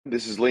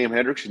This is Liam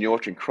Hendricks, and you're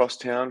watching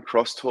Crosstown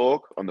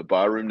Crosstalk on the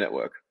Barroom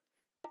Network.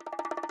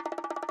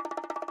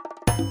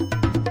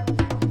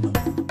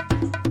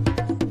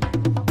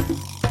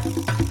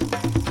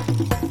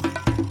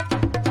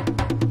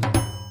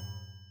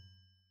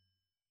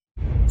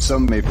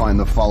 Some may find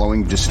the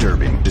following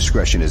disturbing.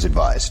 Discretion is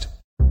advised.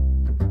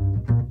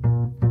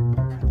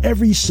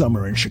 Every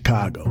summer in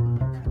Chicago,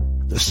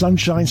 the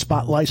sunshine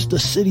spotlights the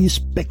city's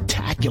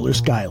spectacular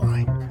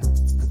skyline.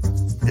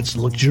 Its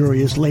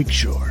luxurious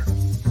lakeshore,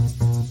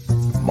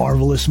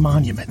 marvelous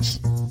monuments,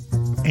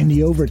 and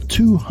the over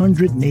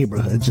 200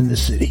 neighborhoods in the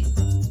city.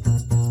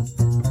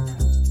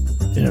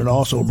 And it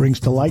also brings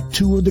to light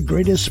two of the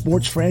greatest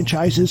sports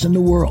franchises in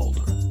the world.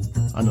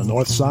 On the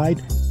north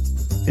side,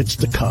 it's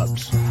the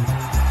Cubs.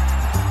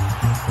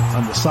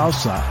 On the south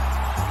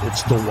side,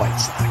 it's the White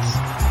Sox.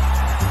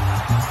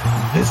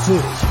 This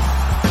is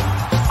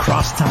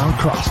Crosstown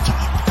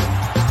Crosstalk.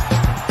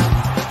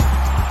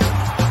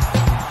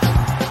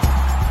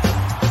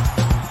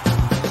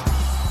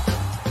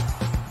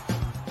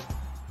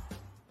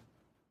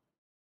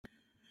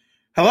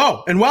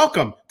 Hello and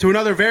welcome to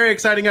another very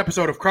exciting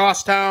episode of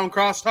Crosstown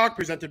Crosstalk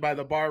presented by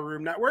the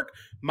Barroom Network.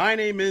 My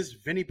name is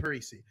Vinny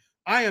Parisi.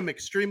 I am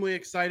extremely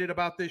excited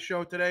about this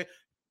show today.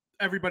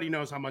 Everybody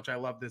knows how much I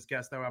love this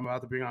guest that I'm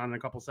about to bring on in a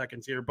couple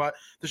seconds here, but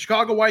the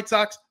Chicago White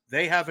Sox,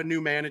 they have a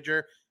new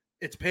manager.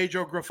 It's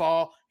Pedro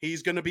Grifol.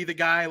 He's going to be the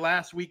guy.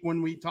 Last week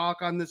when we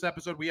talk on this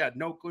episode, we had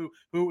no clue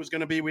who it was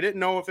going to be. We didn't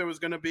know if it was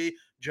going to be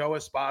Joe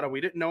Espada.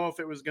 We didn't know if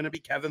it was going to be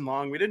Kevin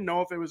Long. We didn't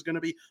know if it was going to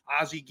be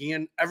Ozzie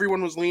Guillen.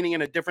 Everyone was leaning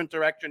in a different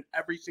direction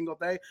every single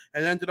day.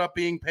 It ended up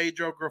being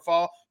Pedro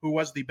Grifol, who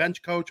was the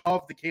bench coach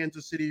of the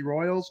Kansas City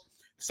Royals.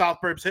 South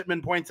Burbs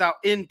Hitman points out,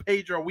 in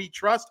Pedro we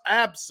trust.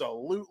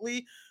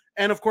 Absolutely.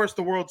 And, of course,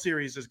 the World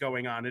Series is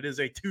going on. It is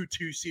a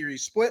 2-2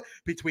 series split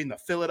between the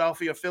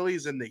Philadelphia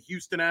Phillies and the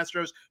Houston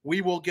Astros.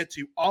 We will get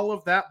to all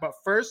of that. But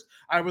first,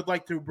 I would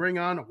like to bring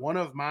on one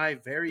of my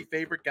very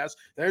favorite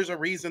guests. There's a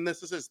reason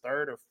this is his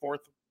third or fourth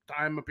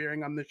time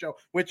appearing on the show,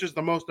 which is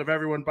the most of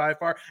everyone by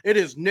far. It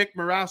is Nick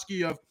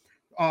Morawski of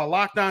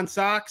Locked On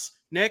Sox.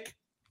 Nick,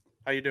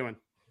 how you doing?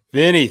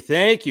 Vinny,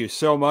 thank you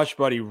so much,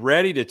 buddy.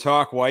 Ready to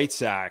talk White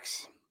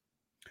Sox.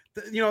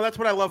 You know, that's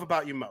what I love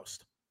about you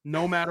most,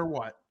 no matter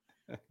what.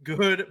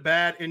 Good,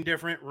 bad,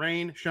 indifferent,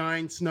 rain,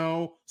 shine,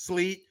 snow,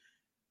 sleet.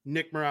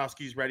 Nick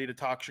Morawski's ready to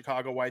talk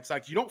Chicago White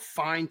Sox. You don't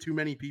find too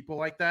many people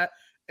like that,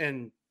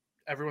 and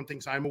everyone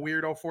thinks I'm a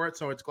weirdo for it,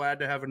 so it's glad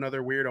to have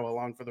another weirdo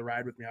along for the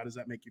ride with me. How does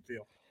that make you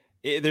feel?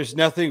 There's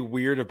nothing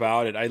weird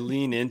about it. I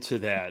lean into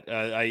that.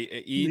 I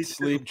eat,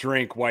 sleep,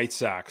 drink White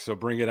Sox, so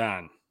bring it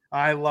on.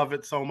 I love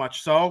it so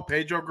much. So,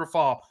 Pedro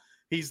Grifol,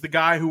 he's the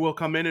guy who will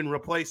come in and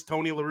replace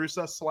Tony La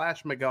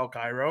Russa / Miguel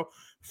Cairo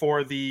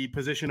for the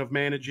position of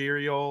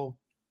manager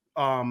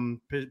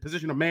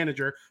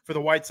for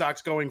the White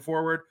Sox going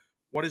forward.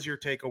 What is your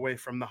takeaway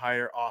from the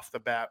hire off the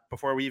bat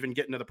before we even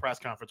get into the press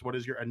conference? What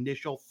is your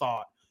initial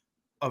thought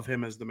of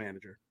him as the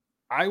manager?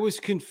 I was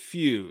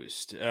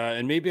confused,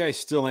 and maybe I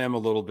still am a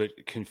little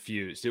bit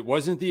confused. It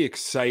wasn't the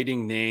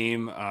exciting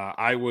name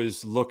I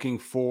was looking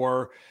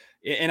for,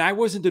 and I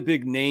wasn't a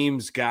big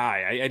names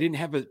guy. I didn't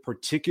have a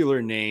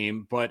particular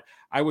name, but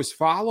I was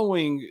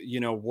following,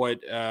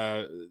 what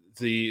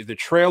the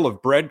trail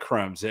of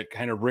breadcrumbs that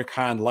kind of Rick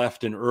Hahn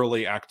left in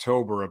early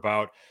October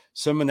about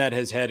someone that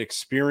has had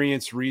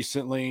experience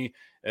recently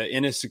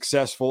in a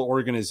successful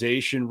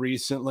organization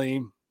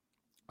recently.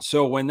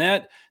 So when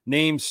that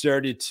name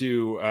started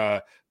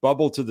to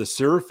bubble to the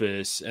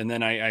surface, and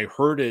then I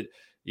heard it,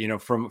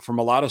 from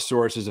a lot of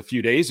sources a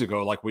few days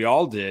ago, like we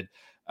all did,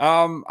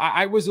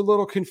 I was a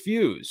little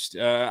confused,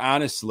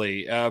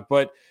 honestly.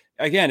 But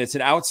again, it's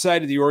an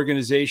outside of the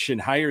organization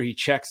hire. He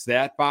checks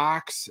that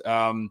box.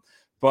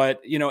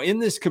 But, in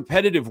this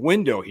competitive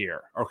window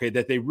here, okay,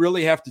 that they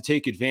really have to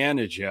take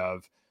advantage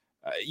of,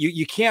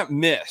 you can't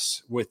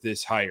miss with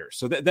this hire.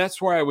 So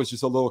that's why I was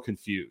just a little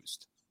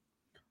confused.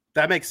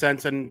 That makes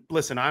sense. And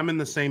listen, I'm in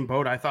the same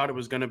boat. I thought it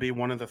was going to be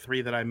one of the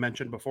three that I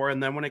mentioned before.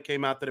 And then when it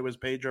came out that it was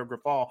Pedro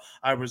Grifol,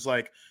 I was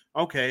like,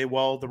 okay,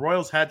 well, the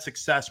Royals had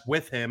success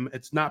with him.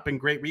 It's not been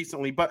great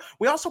recently, but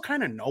we also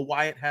kind of know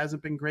why it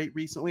hasn't been great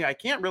recently. I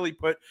can't really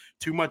put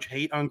too much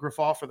hate on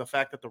Grifol for the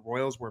fact that the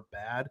Royals were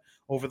bad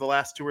over the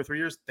last 2 or 3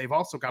 years. They've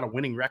also got a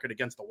winning record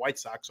against the White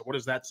Sox. So what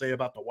does that say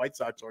about the White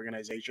Sox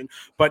organization?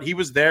 But he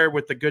was there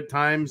with the good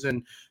times.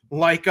 And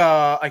like,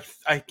 I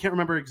can't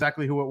remember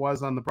exactly who it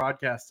was on the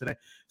broadcast today,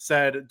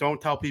 said,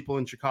 don't tell people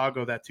in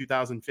Chicago that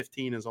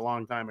 2015 is a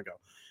long time ago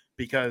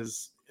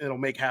because it'll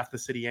make half the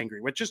city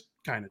angry, which is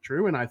kind of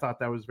true. And I thought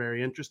that was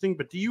very interesting.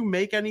 But do you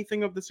make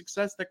anything of the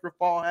success that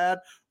Grifol had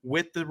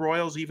with the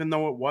Royals, even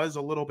though it was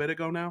a little bit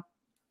ago now?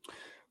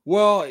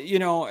 Well,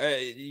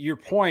 your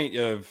point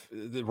of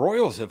the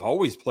Royals have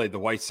always played the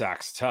White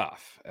Sox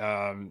tough.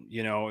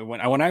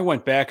 When I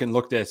went back and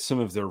looked at some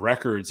of their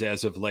records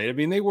as of late, I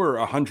mean, they were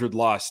a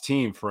 100-loss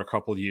team for a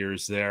couple of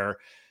years there,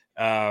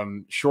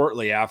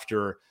 shortly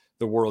after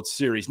the World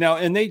Series. Now,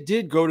 and they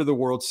did go to the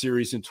World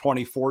Series in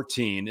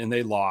 2014 and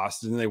they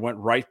lost, and they went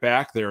right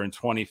back there in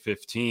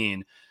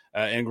 2015.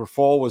 and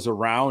Grifol was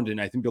around in,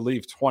 I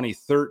believe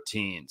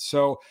 2013.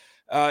 So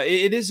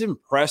it is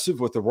impressive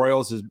what the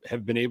Royals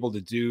have been able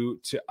to do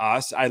to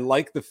us. I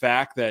like the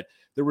fact that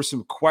there were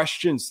some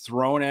questions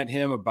thrown at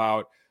him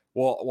about,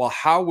 well,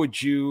 how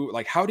did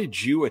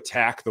you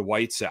attack the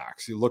White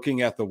Sox?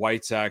 Looking at the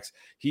White Sox,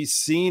 he's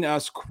seen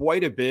us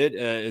quite a bit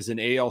as an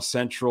AL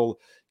Central,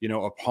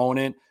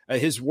 opponent.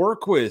 His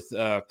work with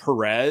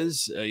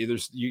Perez,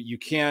 you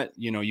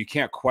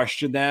can't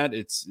question that.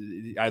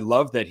 I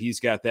love that he's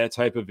got that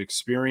type of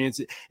experience,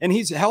 and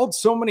he's held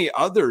so many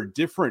other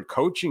different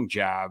coaching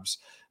jobs.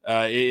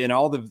 In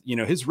all the,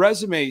 his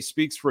resume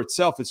speaks for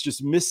itself. It's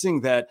just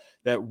missing that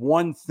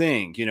one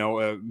thing,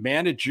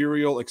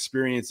 managerial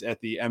experience at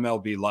the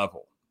MLB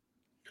level.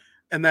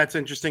 And that's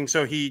interesting.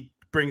 So he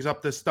brings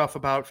up this stuff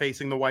about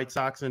facing the White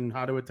Sox and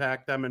how to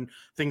attack them and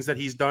things that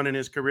he's done in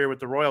his career with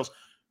the Royals.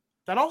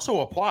 That also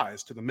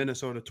applies to the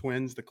Minnesota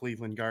Twins, the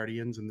Cleveland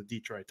Guardians, and the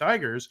Detroit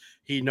Tigers.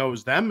 He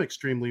knows them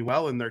extremely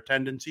well and their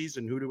tendencies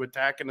and who to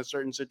attack in a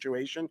certain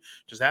situation.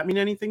 Does that mean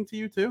anything to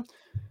you too?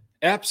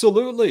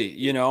 Absolutely.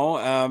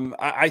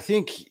 I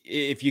think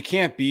if you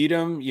can't beat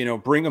them,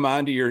 bring them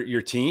onto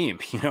your team,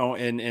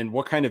 and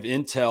what kind of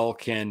intel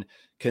can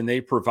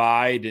they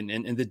provide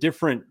and the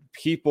different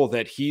people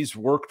that he's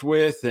worked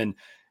with. And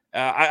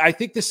I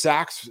think the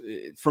Sox,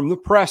 from the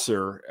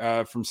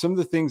presser, from some of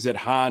the things that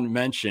Hahn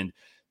mentioned,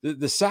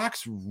 the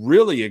Sox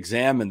really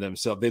examined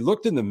themselves. They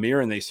looked in the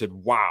mirror and they said,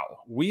 wow,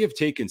 we have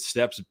taken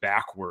steps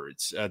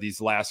backwards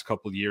these last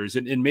couple of years.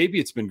 And maybe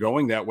it's been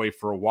going that way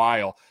for a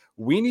while.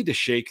 We need to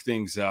shake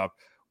things up.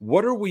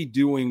 What are we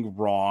doing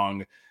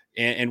wrong?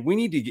 And we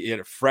need to get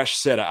a fresh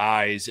set of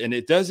eyes. And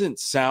it doesn't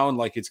sound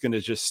like it's going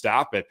to just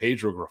stop at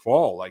Pedro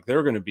Grifol. Like there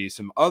are going to be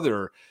some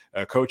other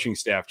coaching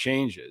staff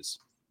changes.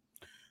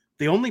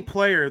 The only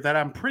player that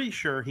I'm pretty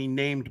sure he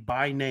named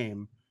by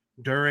name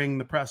during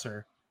the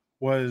presser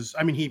was,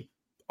 he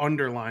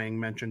underlying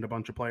mentioned a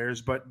bunch of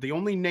players, but the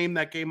only name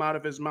that came out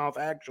of his mouth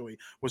actually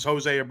was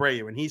Jose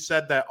Abreu. And he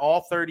said that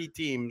all 30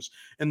 teams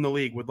in the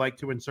league would like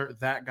to insert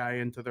that guy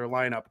into their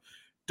lineup.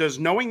 Does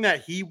knowing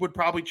that he would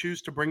probably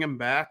choose to bring him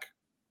back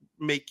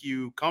make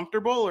you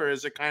comfortable, or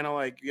is it kind of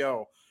like,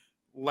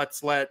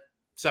 let's let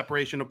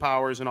separation of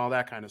powers and all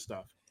that kind of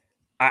stuff?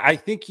 I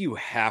think you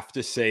have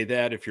to say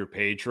that if you're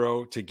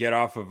Pedro to get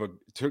off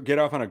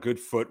on a good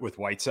foot with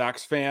White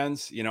Sox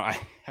fans.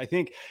 I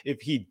think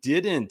if he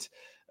didn't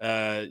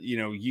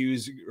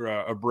use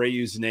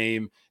Abreu's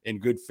name in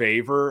good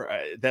favor,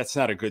 that's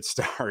not a good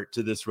start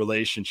to this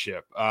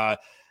relationship.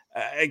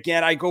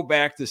 Again, I go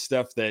back to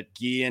stuff that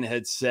Guillen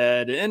had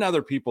said and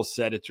other people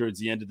said it towards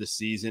the end of the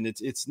season.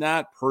 It's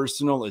not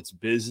personal, it's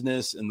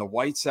business. And the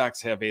White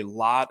Sox have a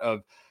lot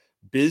of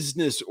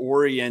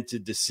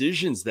business-oriented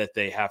decisions that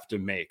they have to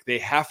make. They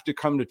have to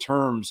come to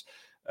terms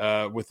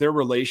with their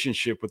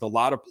relationship with a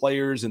lot of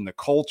players and the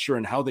culture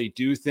and how they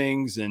do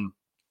things. And,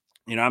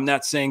 I'm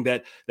not saying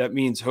that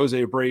means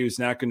Jose Abreu is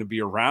not going to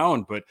be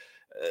around, but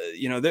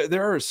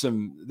there are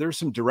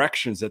some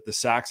directions that the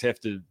Sox have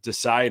to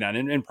decide on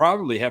and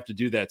probably have to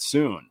do that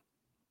soon.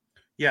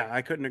 Yeah,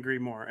 I couldn't agree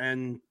more.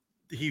 And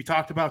he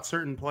talked about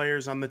certain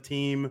players on the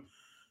team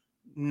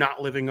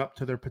not living up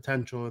to their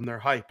potential and their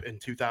hype in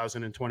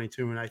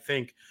 2022. And I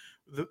think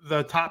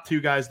the top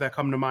two guys that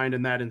come to mind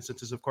in that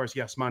instance is, of course,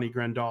 Yasmani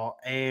Grandal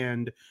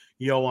and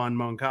Yoan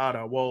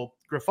Moncada. Well,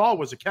 Grifol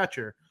was a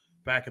catcher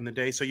back in the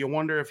day, so you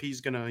wonder if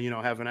he's going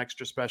to, have an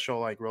extra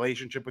special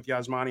relationship with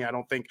Yasmani. I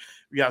don't think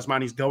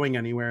Yasmani's going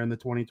anywhere in the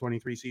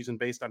 2023 season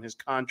based on his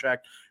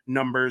contract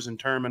numbers and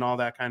term and all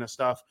that kind of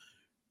stuff.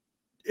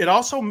 He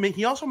also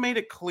made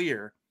it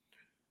clear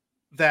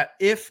that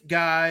if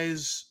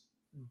guys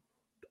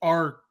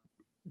are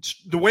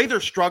the way they're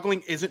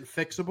struggling isn't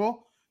fixable,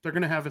 they're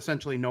going to have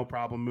essentially no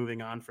problem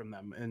moving on from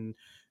them. And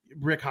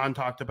Rick Hahn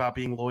talked about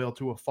being loyal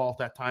to a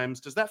fault at times.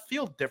 Does that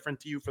feel different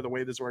to you for the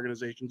way this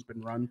organization's been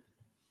run?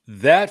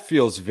 That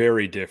feels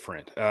very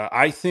different.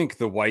 I think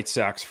the White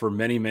Sox for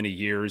many, many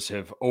years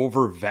have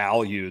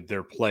overvalued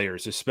their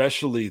players,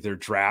 especially their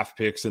draft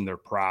picks and their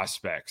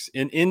prospects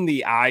in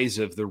the eyes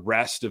of the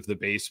rest of the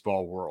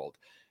baseball world.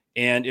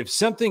 And if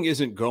something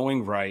isn't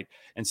going right,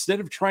 instead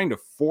of trying to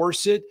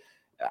force it,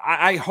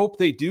 I hope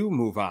they do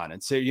move on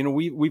and say,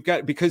 we've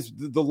got, because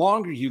the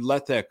longer you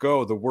let that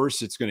go, the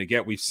worse it's going to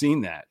get. We've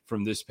seen that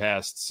from this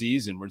past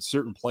season where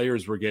certain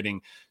players were getting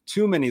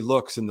too many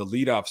looks in the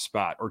leadoff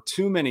spot or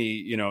too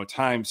many,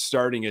 times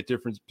starting at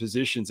different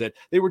positions that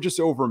they were just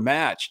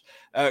overmatched.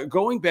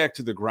 Going back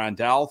to the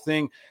Grandal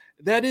thing,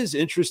 that is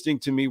interesting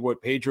to me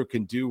what Pedro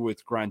can do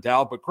with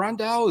Grandal, but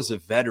Grandal is a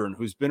veteran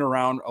who's been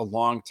around a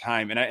long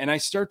time. And I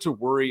start to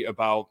worry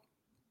about,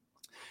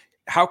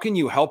 how can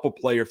you help a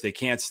player if they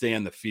can't stay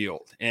on the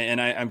field? And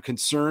I'm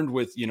concerned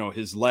with,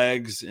 his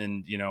legs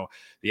and,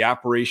 the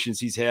operations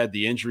he's had,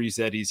 the injuries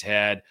that he's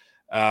had.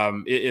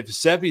 If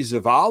Seby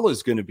Zavala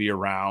is going to be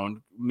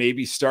around,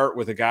 maybe start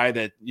with a guy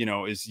that,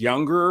 is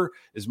younger,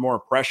 is more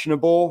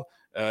impressionable,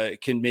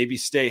 can maybe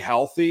stay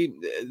healthy.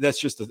 That's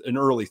just an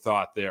early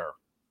thought there.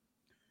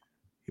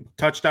 He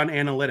touched on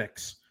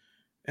analytics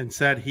and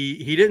said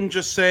he didn't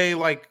just say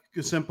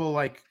simple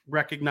like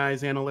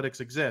recognize analytics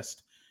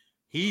exist.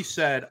 He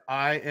said,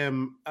 I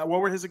am,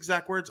 what were his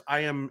exact words? I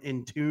am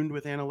in tuned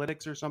with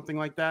analytics or something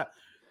like that.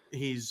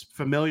 He's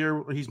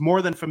familiar. He's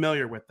more than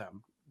familiar with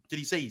them. Did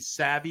he say he's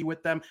savvy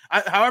with them?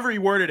 However he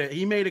worded it,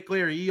 he made it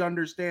clear he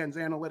understands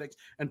analytics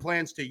and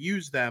plans to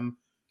use them.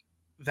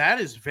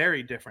 That is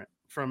very different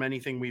from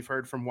anything we've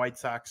heard from White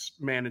Sox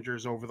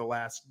managers over the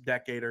last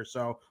decade or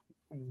so.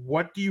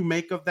 What do you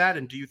make of that?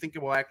 And do you think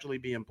it will actually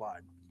be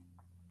implied?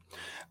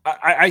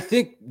 I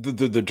think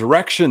the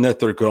direction that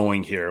they're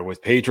going here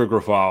with Pedro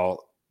Grifol,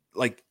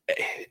 like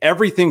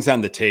everything's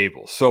on the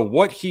table. So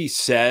what he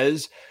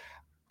says,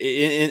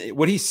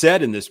 what he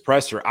said in this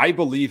presser, I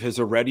believe has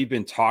already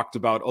been talked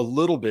about a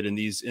little bit in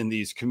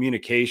these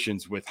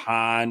communications with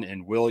Hahn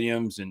and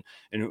Williams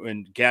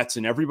and Getz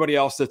and everybody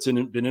else that's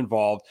been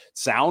involved.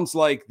 Sounds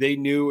like they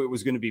knew it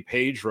was going to be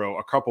Pedro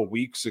a couple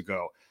weeks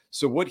ago.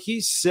 So what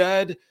he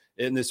said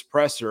in this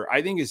presser,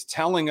 I think, is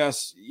telling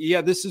us,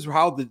 yeah, this is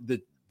how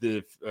the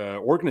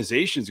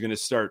organization is going to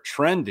start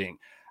trending.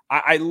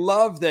 I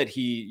love that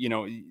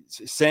he,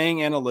 saying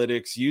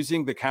analytics,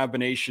 using the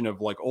combination of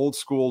like old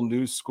school,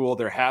 new school.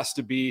 There has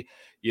to be,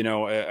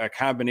 a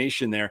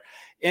combination there.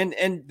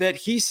 And that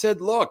he said,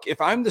 look,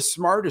 if I'm the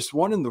smartest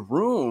one in the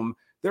room,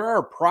 there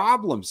are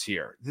problems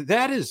here.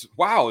 That is,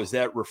 wow, is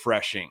that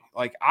refreshing?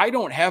 Like, I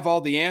don't have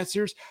all the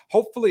answers.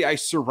 Hopefully I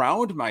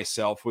surround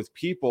myself with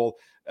people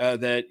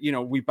that,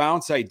 we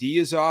bounce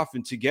ideas off,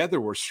 and together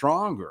we're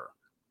stronger.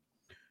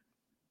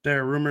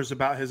 There are rumors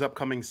about his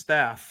upcoming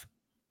staff.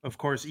 Of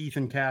course,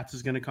 Ethan Katz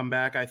is going to come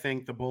back. I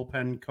think the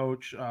bullpen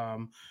coach,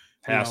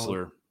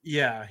 Hassler.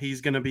 He's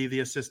going to be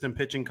the assistant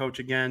pitching coach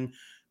again.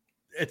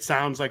 It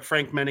sounds like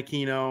Frank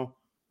Menechino,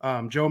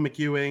 Joe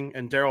McEwing,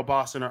 and Daryl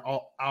Boston are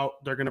all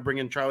out. They're going to bring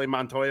in Charlie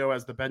Montoyo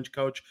as the bench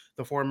coach,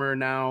 the former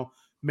now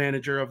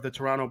manager of the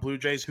Toronto Blue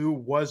Jays, who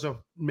was a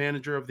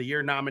manager of the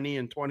year nominee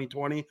in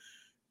 2020.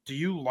 Do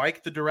you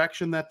like the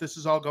direction that this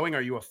is all going?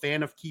 Are you a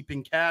fan of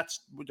keeping Katz?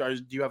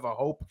 Do you have a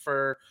hope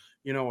for,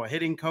 a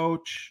hitting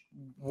coach?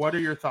 What are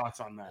your thoughts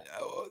on that?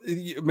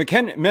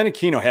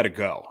 Menechino had to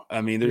go.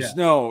 I mean, there's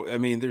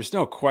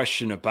no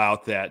question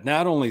about that.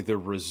 Not only the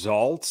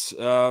results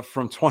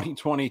from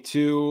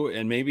 2022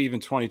 and maybe even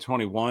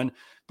 2021,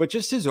 but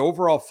just his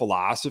overall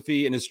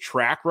philosophy and his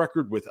track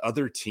record with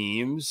other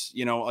teams.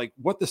 Like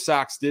what the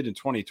Sox did in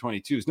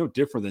 2022 is no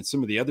different than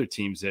some of the other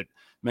teams that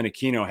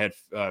Menechino had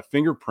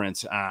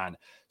fingerprints on.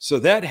 So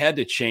that had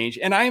to change.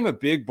 And I am a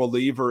big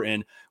believer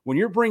in when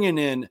you're bringing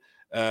in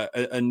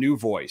a new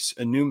voice,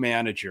 a new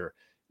manager,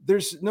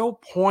 there's no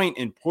point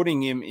in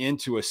putting him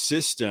into a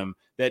system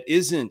that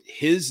isn't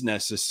his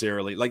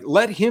necessarily. Like,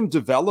 let him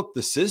develop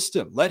the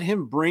system. Let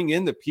him bring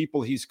in the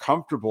people he's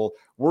comfortable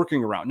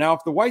working around. Now,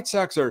 if the White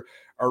Sox are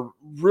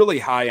really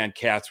high on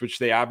Katz, which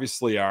they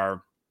obviously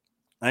are,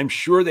 I'm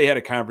sure they had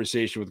a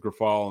conversation with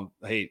Grifol.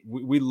 Hey,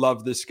 we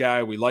love this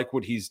guy. We like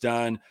what he's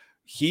done.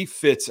 He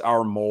fits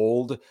our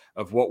mold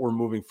of what we're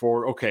moving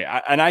forward. Okay.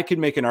 I can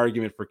make an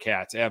argument for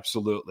Katz.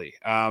 Absolutely.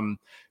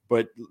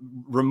 But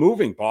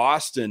removing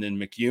Boston and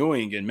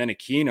McEwing and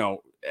Menechino,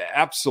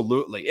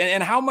 absolutely.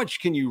 And how much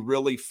can you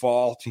really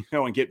fault,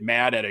 and get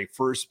mad at a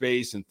first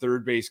base and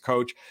third base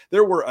coach?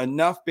 There were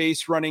enough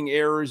base running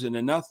errors and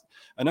enough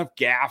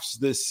gaffes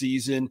this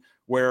season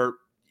where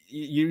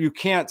you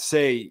can't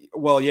say,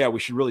 well, yeah, we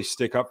should really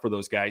stick up for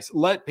those guys.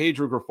 Let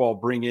Pedro Grifol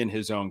bring in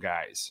his own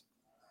guys.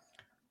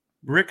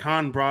 Rick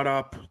Hahn brought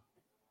up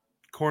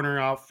corner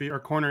outfield or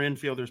corner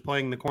infielders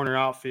playing the corner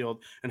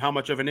outfield and how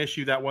much of an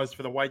issue that was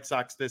for the White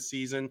Sox this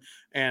season.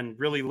 And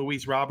really,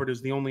 Luis Robert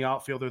is the only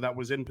outfielder that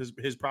was in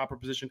his proper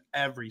position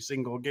every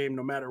single game,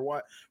 no matter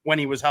what, when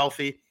he was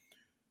healthy.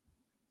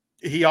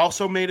 He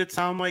also made it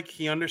sound like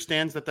he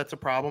understands that that's a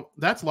problem.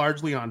 That's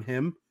largely on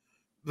him.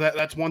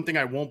 That's one thing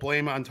I won't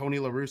blame on Tony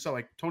La Russa.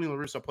 Like, Tony La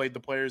Russa played the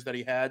players that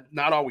he had,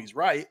 not always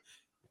right,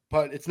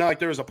 but it's not like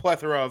there was a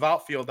plethora of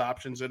outfield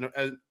options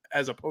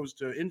as opposed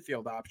to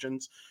infield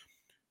options.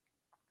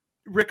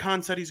 Rick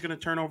Hahn said he's going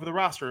to turn over the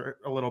roster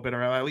a little bit,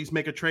 or at least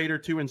make a trade or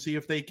two and see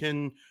if they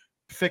can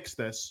fix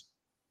this.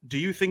 Do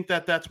you think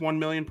that that's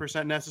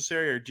 1,000,000%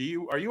 necessary,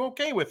 or are you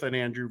okay with an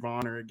Andrew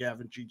Vaughn or a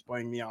Gavin Sheets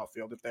playing the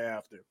outfield if they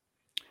have to?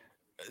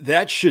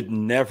 That should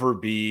never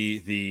be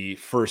the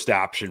first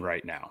option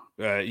right now.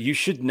 You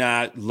should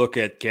not look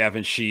at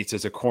Gavin Sheets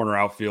as a corner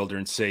outfielder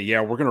and say,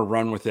 yeah, we're going to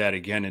run with that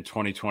again in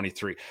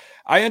 2023.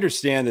 I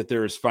understand that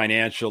there's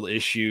financial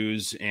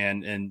issues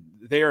and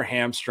they are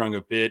hamstrung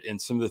a bit in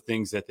some of the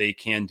things that they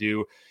can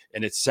do.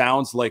 And it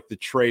sounds like the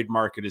trade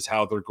market is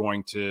how they're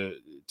going to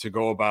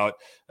go about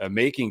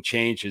making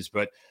changes.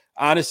 But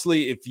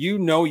honestly, if you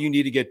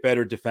need to get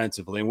better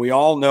defensively, and we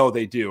all know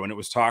they do, and it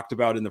was talked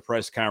about in the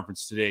press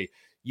conference today,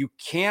 you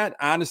can't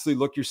honestly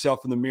look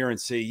yourself in the mirror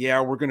and say,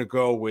 yeah, we're going to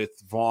go with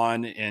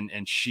Vaughn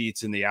and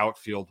Sheets in the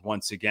outfield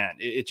once again.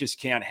 It just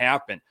can't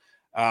happen.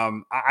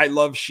 I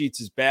love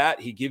Sheets'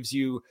 bat. He gives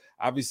you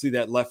obviously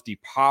that lefty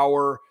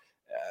power,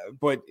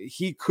 but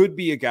he could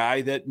be a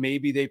guy that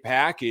maybe they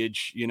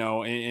package,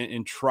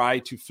 and try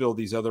to fill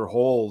these other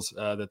holes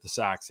that the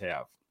Sox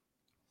have.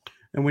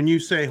 And when you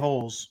say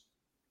holes,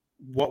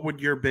 what would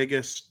your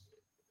biggest,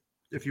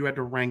 if you had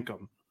to rank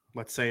them,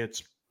 let's say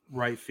it's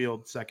right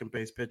field, second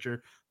base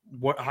pitcher,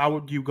 how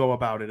would you go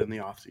about it in the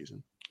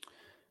offseason?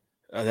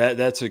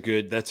 That's a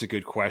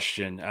good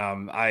question.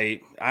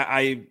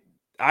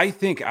 I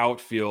think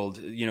outfield,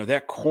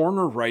 that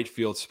corner right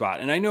field spot,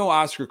 and I know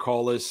Oscar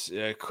Colas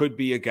could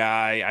be a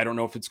guy. I don't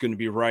know if it's going to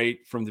be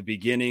right from the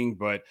beginning,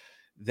 but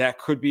that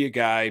could be a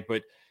guy.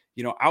 But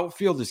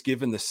outfield has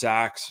given the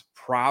Sox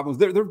problems.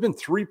 There have been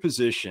three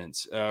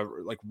positions,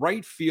 like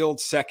right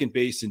field, second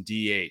base, and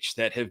DH,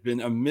 that have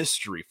been a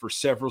mystery for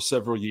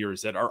several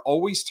years, that are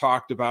always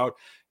talked about.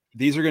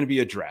 These are going to be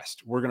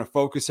addressed. We're going to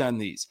focus on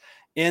these.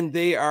 And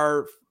they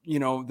are,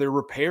 they're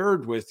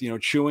repaired with,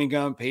 chewing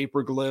gum,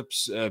 paper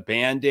clips,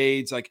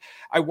 Band-Aids. Like,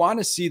 I want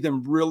to see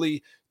them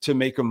really to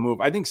make a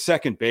move. I think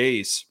second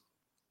base,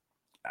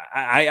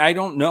 I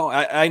don't know.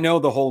 I know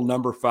the whole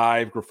number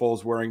 5,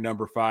 Griffol's wearing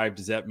number 5.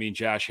 Does that mean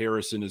Josh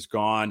Harrison is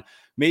gone?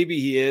 Maybe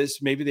he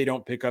is. Maybe they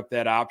don't pick up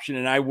that option.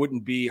 And I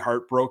wouldn't be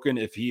heartbroken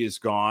if he is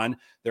gone.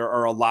 There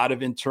are a lot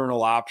of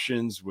internal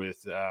options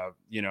with,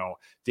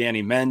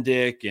 Danny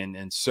Mendick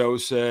and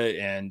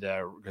Sosa and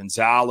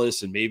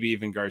Gonzalez and maybe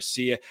even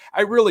Garcia.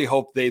 I really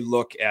hope they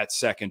look at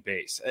second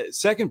base.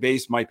 Second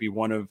base might be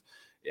one of,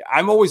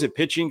 I'm always a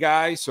pitching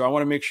guy, so I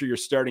want to make sure you're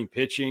starting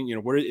pitching.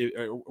 What are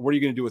you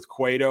going to do with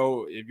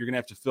Cueto? If you're going to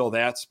have to fill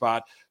that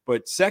spot.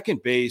 But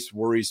second base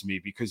worries me,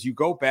 because you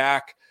go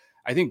back,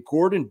 I think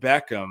Gordon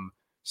Beckham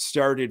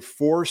started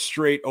 4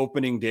 straight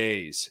opening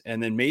days.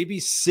 And then maybe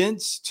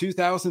since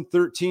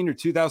 2013 or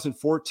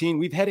 2014,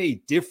 we've had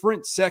a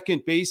different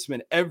second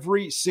baseman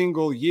every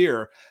single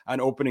year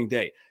on opening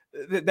day.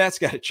 That's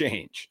got to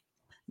change.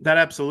 That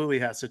absolutely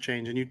has to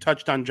change. And you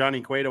touched on Johnny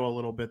Cueto a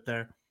little bit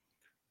there.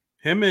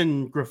 Him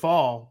and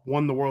Grifol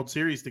won the World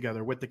Series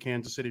together with the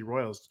Kansas City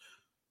Royals.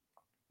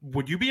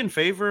 Would you be in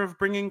favor of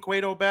bringing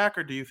Cueto back,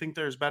 or do you think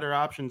there's better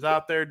options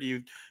out there? Do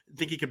you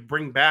think he could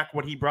bring back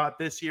what he brought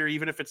this year,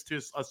 even if it's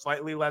to a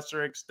slightly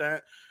lesser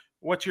extent?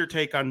 What's your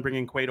take on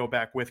bringing Cueto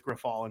back with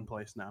Grifol in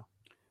place now?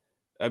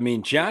 I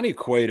mean, Johnny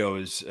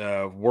Cueto's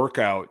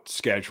workout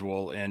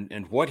schedule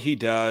and what he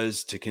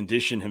does to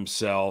condition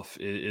himself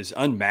is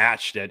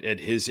unmatched at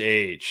his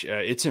age.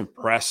 It's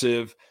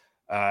impressive.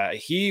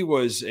 He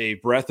was a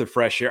breath of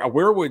fresh air.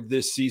 Where would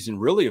this season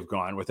really have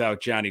gone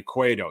without Johnny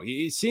Cueto?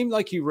 He seemed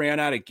like he ran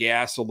out of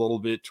gas a little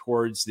bit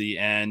towards the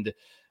end.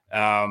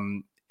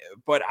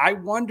 But I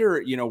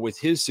wonder, with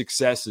his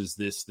successes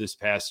this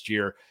past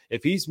year,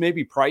 if he's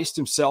maybe priced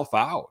himself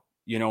out.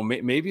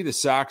 Maybe the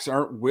Sox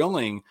aren't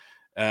willing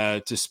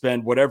to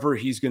spend whatever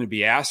he's going to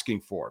be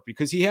asking for,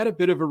 because he had a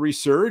bit of a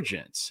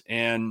resurgence.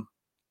 And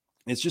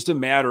it's just a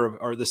matter of,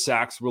 are the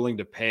Sox willing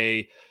to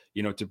pay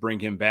to bring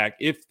him back?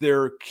 If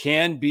there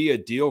can be a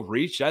deal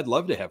reached, I'd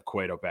love to have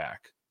Cueto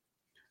back.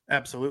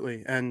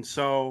 Absolutely. And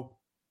so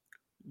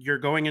you're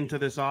going into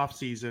this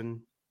offseason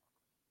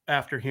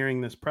after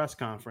hearing this press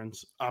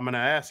conference. I'm going to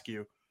ask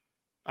you,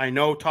 I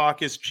know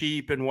talk is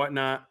cheap and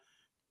whatnot,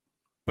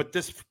 but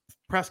this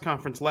press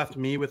conference left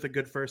me with a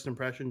good first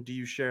impression. Do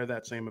you share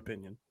that same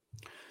opinion?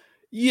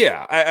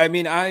 Yeah, I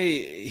mean,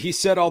 he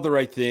said all the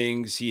right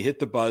things. He hit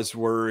the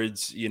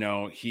buzzwords.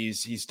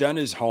 He's done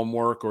his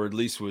homework, or at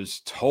least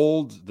was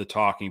told the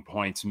talking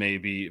points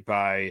maybe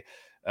by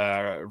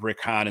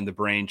Rick Hahn and the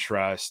Brain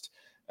Trust.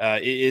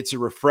 It's a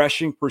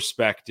refreshing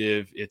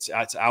perspective. It's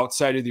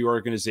outside of the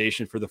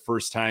organization for the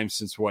first time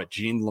since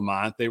Gene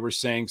Lamont, they were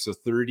saying. So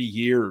 30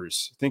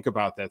 years. Think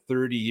about that.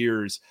 30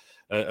 years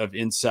of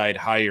inside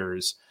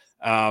hires.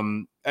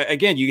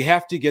 Again, you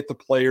have to get the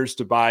players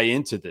to buy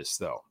into this,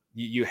 though.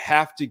 You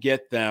have to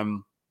get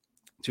them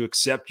to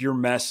accept your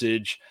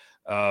message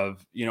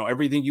of,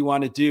 everything you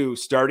want to do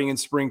starting in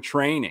spring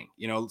training.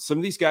 Some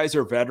of these guys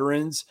are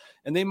veterans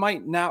and they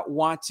might not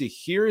want to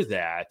hear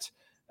that.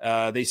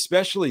 They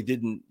especially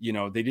didn't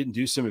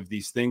do some of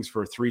these things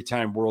for a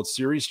 3-time World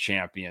Series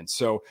champion.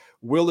 So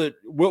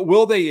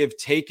will they have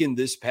taken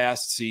this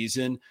past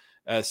season,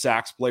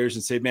 Sox players,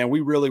 and say, man,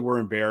 we really were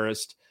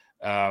embarrassed.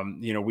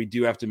 We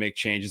do have to make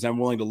changes. I'm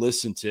willing to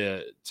listen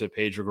to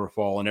Pedro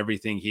Grifol and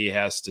everything he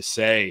has to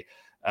say.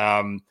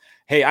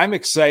 Hey, I'm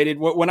excited.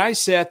 When I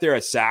sat there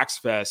at Sox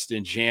Fest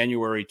in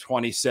January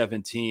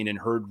 2017 and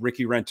heard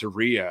Ricky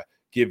Renteria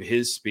give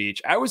his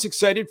speech, I was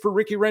excited for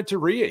Ricky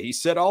Renteria. He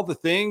said all the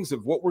things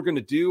of what we're going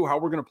to do, how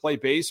we're going to play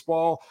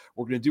baseball.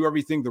 We're going to do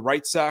everything the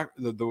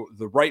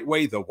right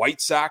way, the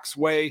White Sox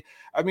way.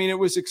 I mean, it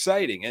was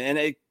exciting.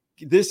 And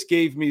this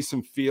gave me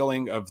some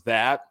feeling of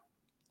that.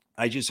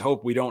 I just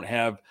hope we don't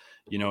have,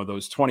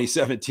 those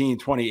 2017,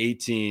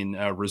 2018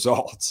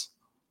 results.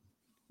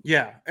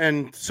 Yeah.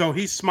 And so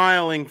he's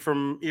smiling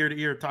from ear to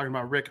ear, talking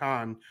about Rick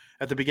Hahn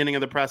at the beginning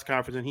of the press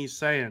conference. And he's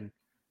saying,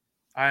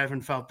 I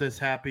haven't felt this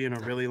happy in a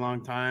really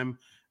long time.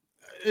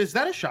 Is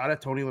that a shot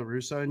at Tony La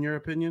Russa, in your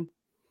opinion?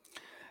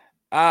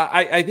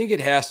 I think it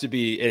has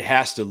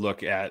to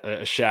look at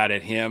a shot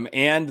at him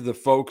and the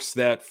folks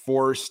that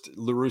forced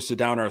La Russa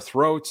down our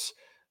throats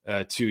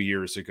 2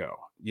 years ago.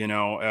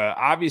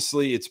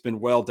 Obviously it's been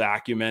well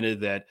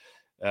documented that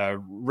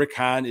Rick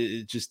Hahn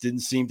just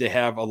didn't seem to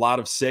have a lot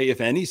of say,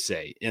 if any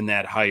say, in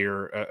that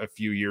hire a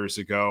few years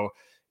ago.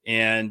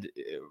 And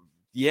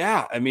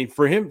yeah, I mean,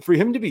 for him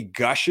to be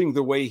gushing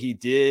the way he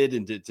did,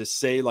 and to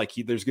say like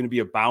there's going to be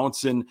a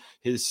bounce in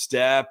his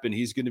step, and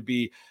he's going to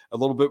be a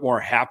little bit more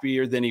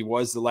happier than he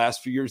was the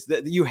last few years,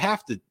 that you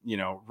have to,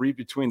 read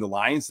between the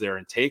lines there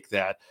and take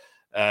that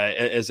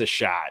as a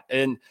shot.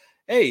 And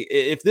hey,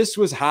 if this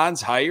was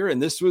Hahn's hire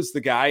and this was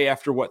the guy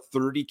after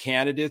 30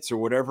 candidates or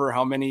whatever,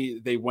 how many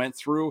they went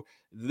through,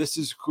 this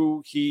is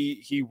who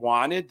he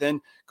wanted, then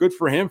good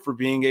for him for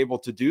being able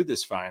to do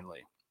this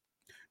finally.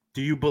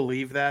 Do you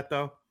believe that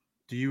though?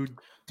 Do you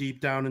deep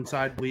down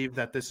inside believe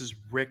that this is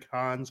Rick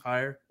Hahn's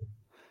hire?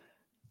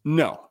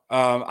 No,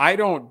 I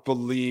don't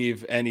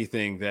believe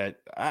anything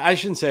that I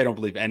shouldn't say I don't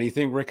believe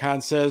anything Rick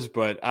Hahn says,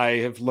 but I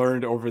have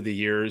learned over the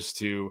years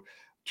to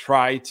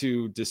try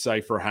to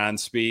decipher Hahn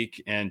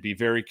speak and be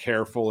very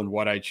careful in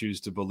what I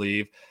choose to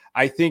believe.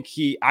 I think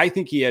he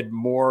had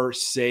more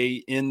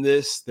say in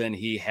this than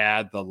he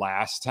had the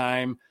last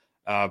time.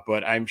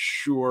 But I'm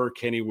sure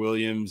Kenny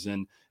Williams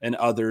and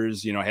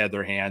others, had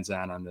their hands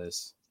on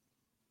this.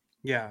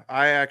 Yeah,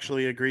 I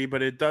actually agree,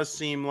 but it does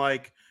seem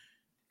like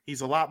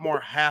he's a lot more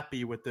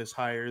happy with this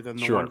hire than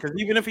the one, because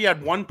even if he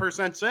had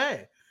 1%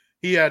 say,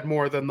 he had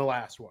more than the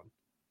last one.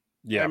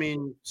 Yeah, I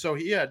mean, so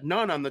he had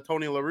none on the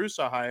Tony La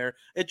Russa hire.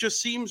 It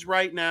just seems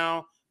right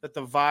now that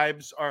the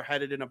vibes are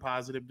headed in a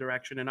positive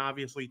direction, and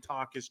obviously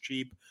talk is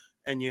cheap,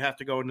 and you have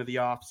to go into the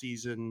off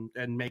season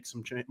and make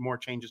some more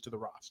changes to the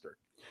roster.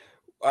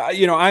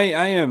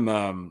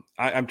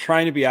 I'm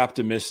trying to be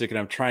optimistic and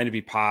I'm trying to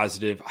be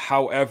positive.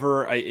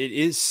 However, it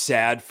is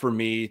sad for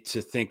me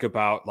to think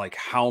about like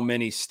how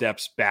many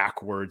steps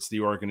backwards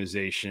the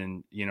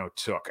organization,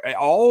 took.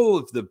 All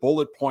of the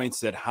bullet points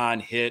that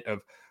Hahn hit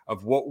of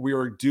what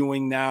we're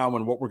doing now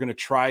and what we're going to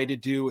try to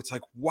do. It's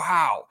like,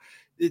 wow,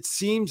 it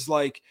seems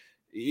like,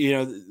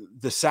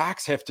 the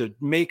Sox have to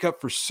make up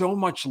for so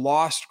much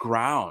lost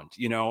ground,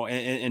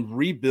 and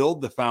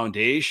rebuild the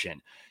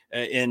foundation.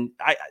 And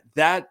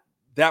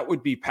that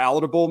would be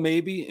palatable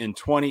maybe in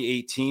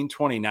 2018,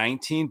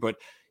 2019, but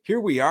here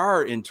we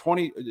are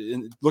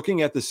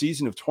looking at the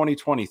season of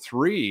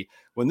 2023,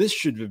 when this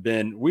should have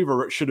been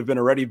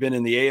already been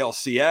in the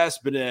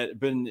ALCS,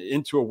 been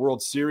into a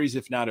World Series,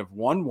 if not have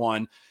won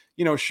one,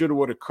 shoulda,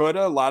 woulda,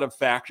 coulda. A lot of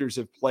factors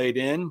have played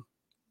in.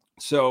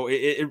 So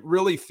it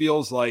really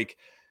feels like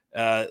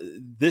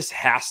this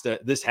has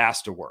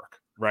to work,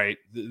 right?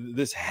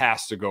 This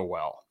has to go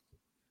well.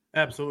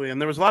 Absolutely. And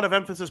there was a lot of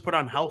emphasis put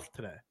on health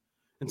today.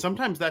 And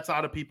sometimes that's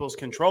out of people's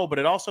control, but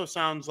it also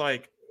sounds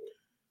like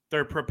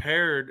they're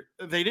prepared.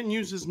 They didn't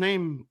use his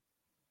name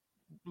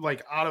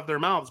like out of their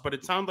mouths, but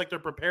it sounds like they're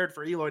prepared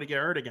for Eloy to get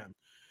hurt again.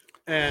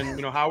 And,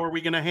 how are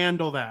we going to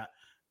handle that?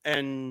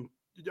 And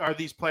are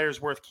these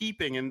players worth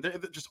keeping? And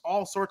just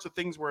all sorts of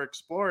things were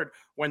explored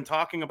when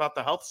talking about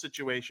the health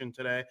situation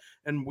today.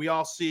 And we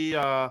all see,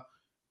 I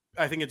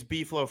think it's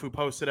Beefloaf who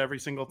posted every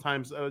single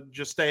time,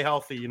 just stay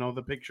healthy,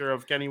 the picture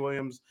of Kenny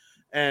Williams.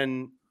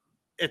 And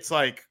it's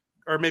like,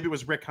 or maybe it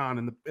was Rick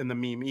Hahn in the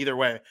meme. Either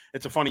way,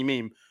 it's a funny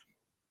meme.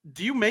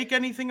 Do you make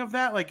anything of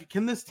that? Like,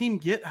 can this team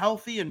get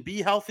healthy and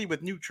be healthy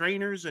with new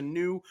trainers and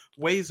new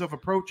ways of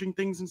approaching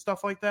things and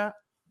stuff like that?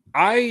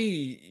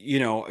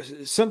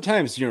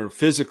 Sometimes,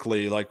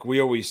 physically, like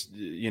we always,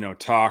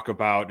 talk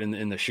about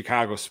in the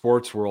Chicago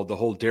sports world, the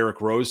whole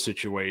Derrick Rose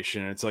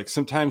situation. It's like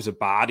sometimes a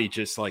body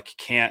just like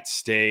can't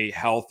stay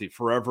healthy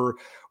forever,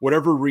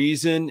 whatever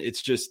reason.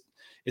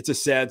 It's a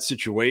sad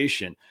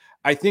situation.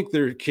 I think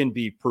there can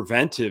be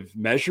preventive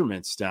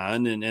measurements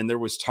done. And there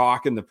was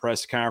talk in the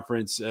press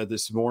conference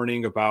this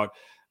morning about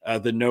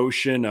the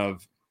notion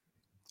of,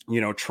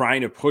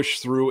 trying to push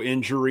through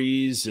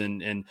injuries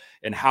and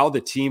how the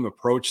team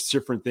approached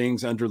different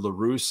things under La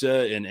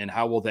Russa and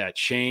how will that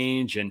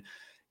change? And,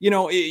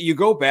 you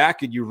go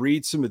back and you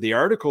read some of the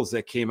articles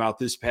that came out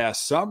this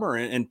past summer,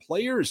 and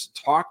players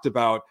talked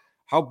about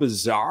how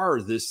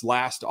bizarre this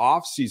last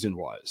offseason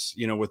was,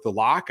 with the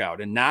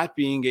lockout and not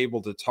being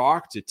able to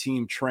talk to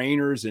team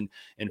trainers and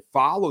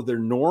follow their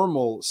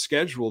normal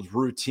scheduled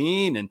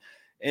routine.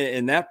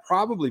 And that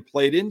probably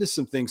played into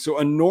some things. So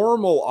a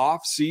normal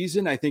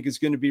offseason, I think, is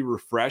going to be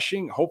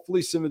refreshing.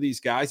 Hopefully some of these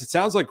guys, it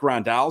sounds like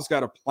Grandal's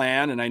got a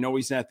plan, and I know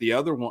he's not the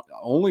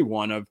only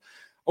one of,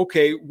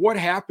 okay, what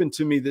happened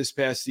to me this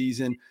past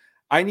season?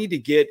 I need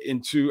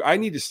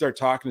to start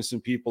talking to some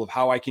people of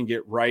how I can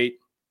get right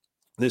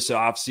this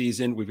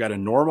offseason. We've got a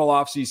normal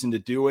offseason to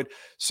do it.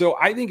 So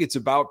I think it's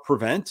about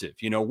preventive.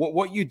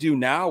 What you do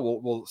now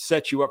will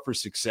set you up for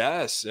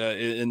success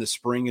in the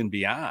spring and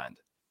beyond.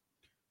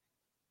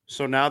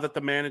 So now that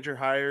the manager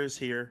hire is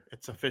here,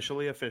 it's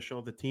officially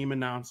official. The team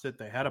announced it.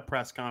 They had a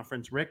press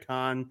conference. Rick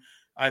Hahn,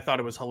 I thought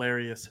it was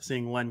hilarious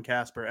seeing Len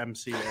Casper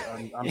MC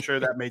it. I'm sure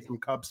that made some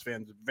Cubs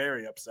fans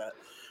very upset.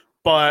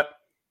 But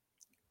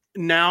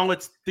now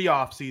it's the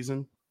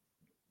offseason.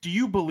 Do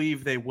you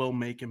believe they will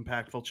make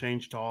impactful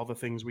change to all the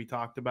things we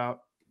talked about?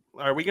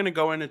 Are we going to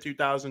go into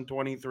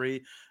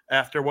 2023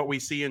 after what we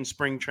see in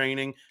spring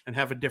training and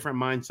have a different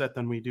mindset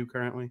than we do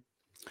currently?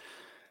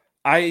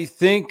 I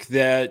think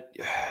that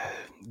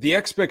the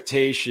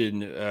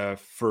expectation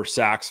for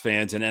Sox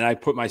fans, and I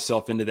put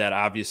myself into that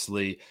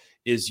obviously,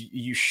 is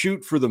you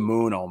shoot for the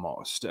moon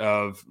almost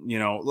of,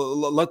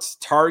 let's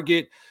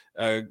target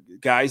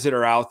guys that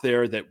are out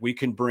there that we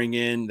can bring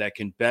in that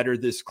can better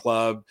this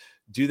club.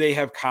 Do they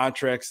have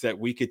contracts that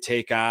we could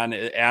take on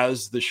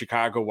as the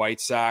Chicago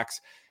White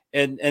Sox?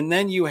 And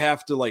then you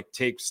have to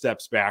take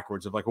steps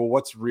backwards of well,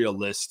 what's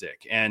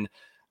realistic? And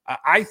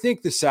I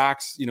think the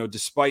Sox,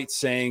 despite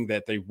saying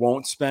that they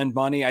won't spend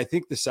money, I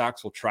think the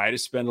Sox will try to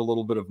spend a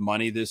little bit of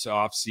money this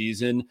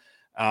offseason.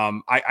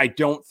 I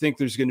don't think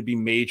there's going to be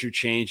major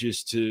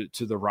changes to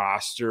the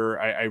roster.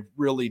 I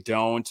really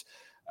don't.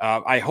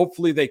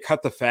 Hopefully they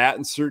cut the fat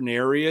in certain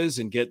areas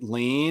and get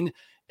lean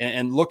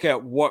and look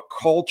at what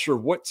culture,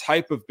 what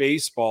type of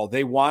baseball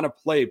they want to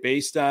play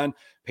based on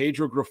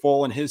Pedro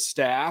Grifol and his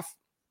staff.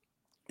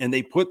 And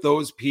they put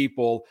those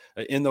people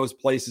in those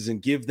places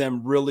and give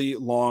them really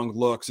long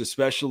looks,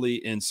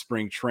 especially in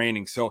spring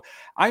training. So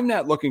I'm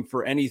not looking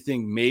for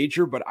anything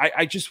major, but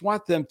I just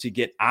want them to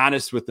get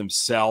honest with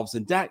themselves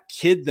and not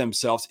kid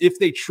themselves if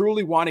they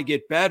truly want to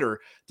get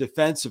better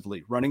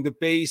defensively, running the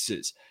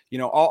bases,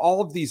 all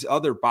of these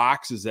other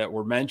boxes that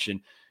were mentioned.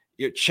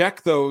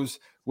 Check those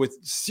with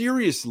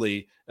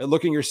seriously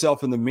looking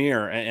yourself in the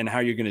mirror and how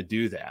you're going to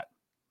do that.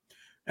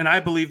 And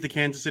I believe the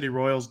Kansas City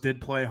Royals did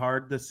play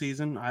hard this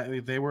season.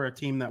 They were a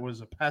team that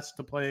was a pest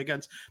to play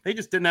against. They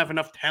just didn't have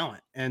enough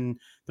talent. And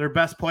their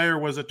best player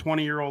was a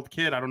 20-year-old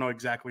kid. I don't know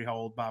exactly how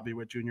old Bobby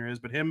Witt Jr. is,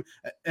 but him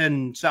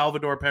and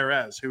Salvador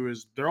Perez, who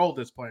is their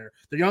oldest player.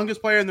 Their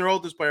youngest player and their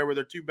oldest player were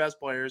their two best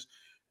players.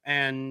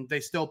 And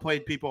they still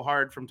played people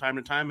hard from time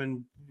to time.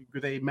 And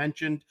they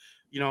mentioned,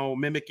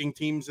 mimicking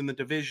teams in the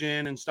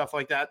division and stuff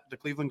like that. The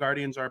Cleveland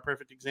Guardians are a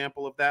perfect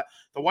example of that.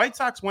 The White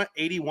Sox went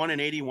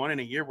 81-81 in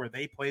a year where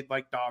they played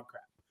like dog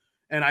crap.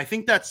 And I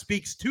think that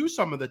speaks to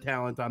some of the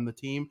talent on the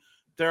team.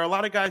 There are a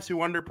lot of guys who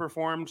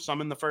underperformed,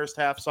 some in the first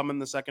half, some in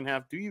the second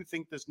half. Do you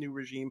think this new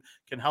regime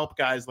can help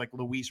guys like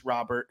Luis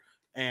Robert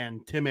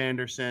and Tim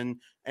Anderson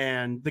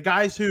and the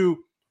guys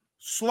who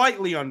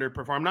slightly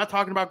underperformed? I'm not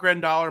talking about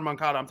Grandal or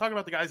Moncada. I'm talking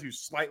about the guys who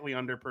slightly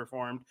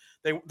underperformed.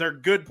 They're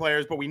good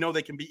players, but we know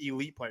they can be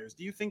elite players.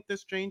 Do you think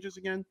this changes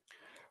again?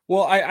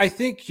 Well, I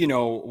think,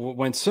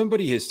 when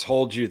somebody has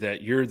told you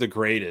that you're the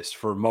greatest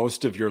for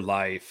most of your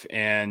life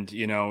and,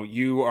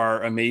 you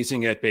are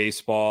amazing at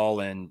baseball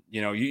and,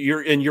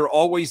 you're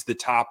always the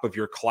top of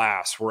your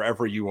class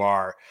wherever you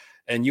are,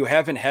 and you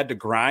haven't had to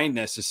grind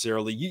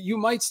necessarily, you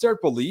might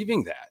start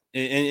believing that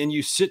and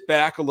you sit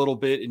back a little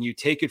bit and you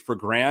take it for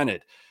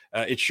granted.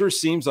 It sure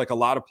seems like a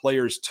lot of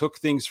players took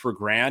things for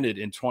granted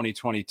in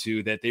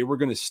 2022, that they were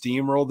going to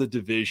steamroll the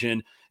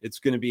division. It's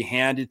going to be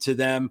handed to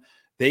them.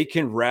 They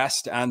can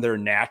rest on their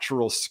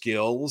natural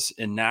skills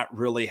and not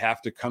really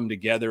have to come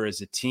together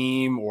as a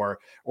team or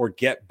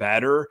get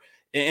better.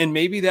 And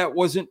maybe that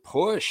wasn't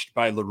pushed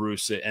by La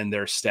Russa and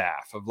their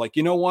staff of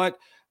you know what?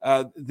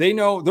 They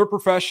know they're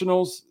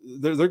professionals.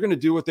 They're going to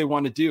do what they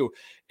want to do.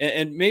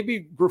 And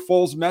maybe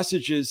Grifol's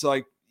message is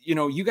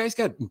you guys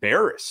got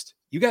embarrassed.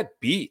 You got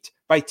beat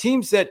by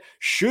teams that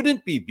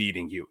shouldn't be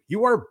beating you.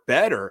 You are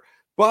better.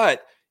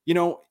 But,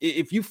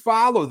 if you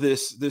follow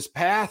this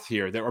path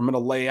here that I'm going to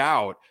lay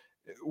out,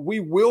 we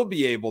will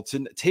be able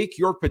to take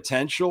your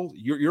potential,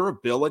 your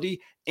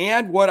ability,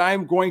 and what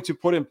I'm going to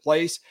put in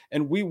place,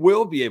 and we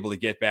will be able to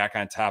get back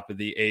on top of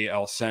the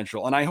AL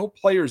Central. And I hope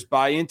players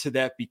buy into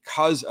that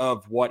because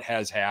of what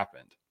has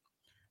happened.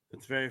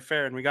 It's very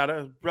fair. And we got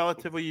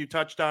you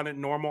touched on it,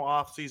 normal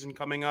offseason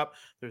coming up.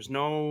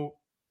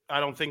 I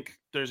don't think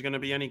there's going to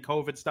be any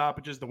COVID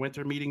stoppages. The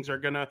winter meetings are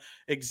going to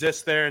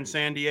exist there in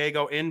San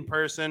Diego in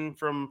person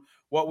from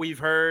what we've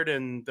heard,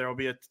 and there will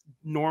be a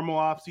normal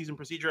offseason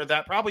procedure.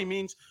 That probably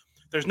means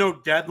there's no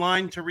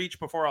deadline to reach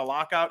before a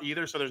lockout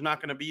either, so there's not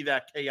going to be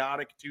that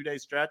chaotic 2-day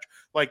stretch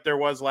like there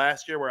was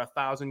last year where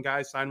 1,000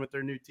 guys signed with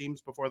their new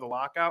teams before the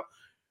lockout.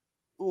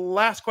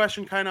 Last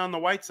question kind of on the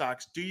White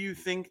Sox. Do you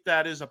think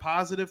that is a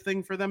positive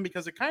thing for them?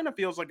 Because it kind of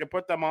feels like it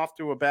put them off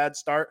to a bad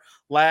start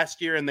last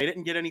year and they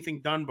didn't get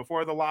anything done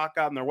before the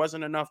lockout and there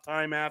wasn't enough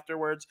time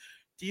afterwards.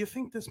 Do you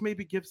think this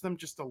maybe gives them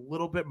just a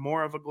little bit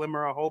more of a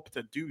glimmer of hope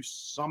to do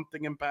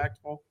something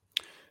impactful?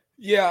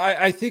 Yeah,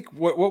 I think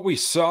what we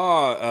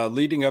saw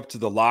leading up to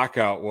the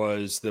lockout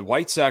was the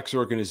White Sox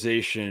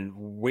organization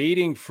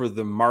waiting for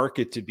the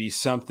market to be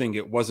something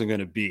it wasn't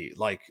going to be.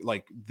 Like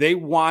they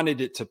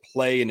wanted it to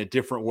play in a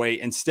different way.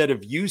 Instead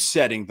of you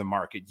setting the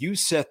market, you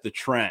set the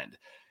trend.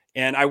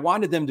 And I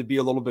wanted them to be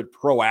a little bit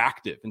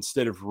proactive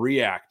instead of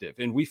reactive.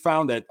 And we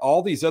found that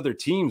all these other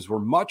teams were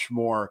much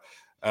more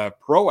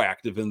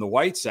proactive than the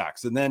White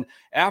Sox. And then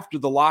after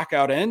the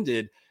lockout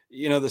ended,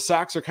 the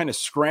Sox are kind of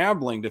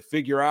scrambling to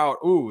figure out,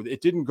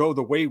 it didn't go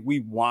the way we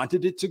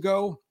wanted it to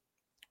go.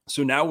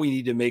 So now we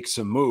need to make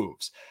some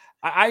moves.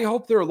 I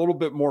hope they're a little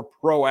bit more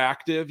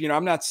proactive.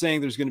 I'm not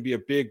saying there's going to be a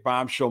big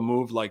bombshell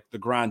move like the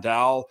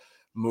Grandal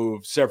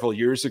move several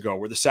years ago,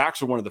 where the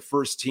Sox were one of the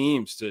first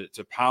teams to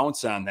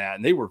pounce on that.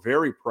 And they were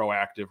very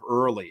proactive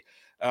early.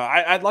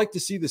 I'd like to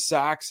see the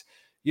Sox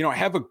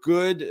have a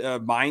good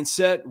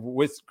mindset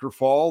with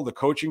Grifol, the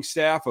coaching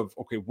staff of,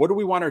 okay, what do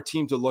we want our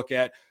team to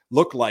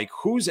look like?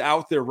 Who's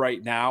out there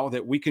right now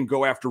that we can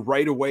go after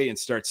right away and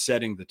start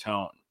setting the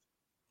tone?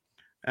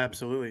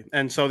 Absolutely.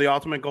 And so the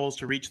ultimate goal is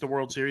to reach the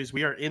World Series.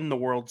 We are in the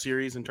World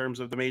Series in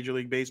terms of the Major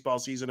League Baseball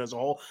season as a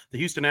whole. The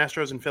Houston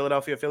Astros and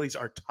Philadelphia Phillies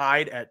are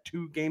tied at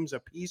 2 games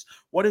apiece.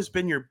 What has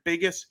been your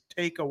biggest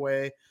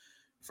takeaway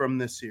from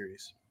this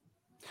series?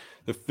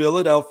 The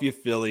Philadelphia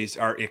Phillies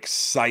are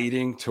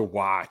exciting to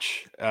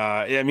watch.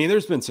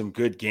 There's been some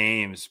good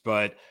games,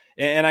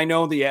 and I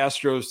know the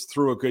Astros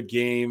threw a good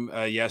game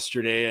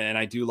yesterday, and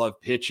I do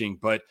love pitching,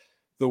 but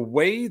the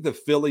way the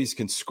Phillies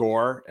can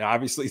score,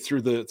 obviously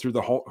through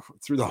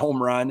the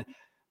home run,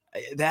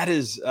 that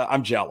is,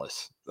 I'm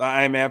jealous.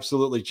 I'm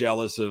absolutely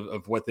jealous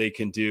of what they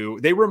can do.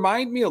 They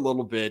remind me a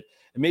little bit,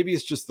 and maybe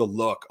it's just the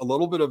look, a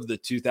little bit of the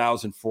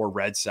 2004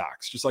 Red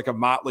Sox, just like a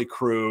motley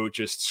crew,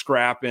 just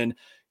scrapping,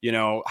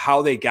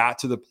 how they got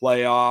to the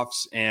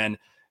playoffs, and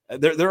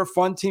they're a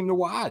fun team to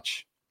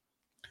watch.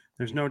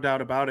 There's no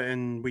doubt about it,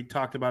 and we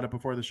talked about it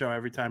before the show.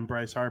 Every time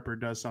Bryce Harper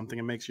does something,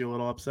 it makes you a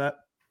little upset.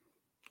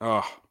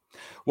 Oh,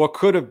 what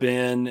could have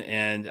been,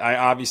 and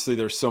obviously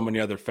there's so many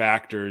other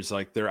factors.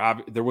 Like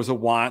there was a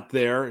want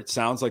there. It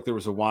sounds like there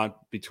was a want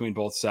between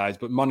both sides,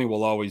 but money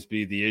will always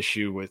be the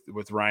issue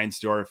with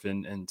Reinsdorf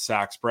and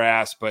Sox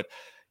brass. But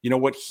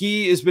what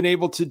he has been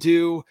able to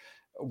do,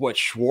 what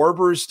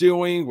Schwarber's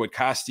doing, what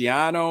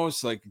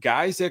Castellanos, like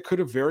guys that could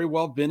have very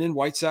well been in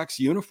White Sox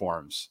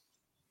uniforms.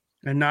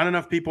 And not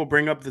enough people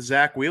bring up the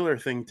Zach Wheeler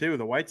thing too.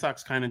 The White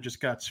Sox kind of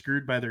just got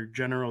screwed by their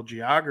general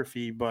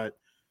geography, but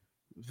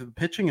the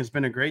pitching has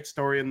been a great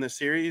story in this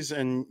series,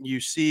 and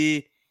you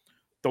see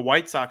the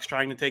White Sox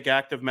trying to take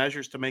active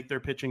measures to make their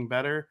pitching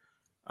better.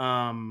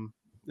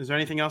 Is there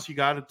anything else you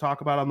got to talk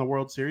about on the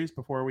World Series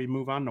before we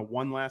move on to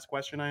one last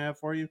question I have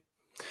for you?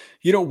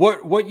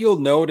 What you'll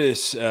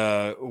notice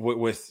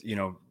with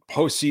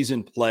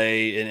postseason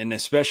play, and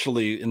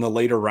especially in the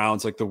later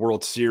rounds like the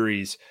World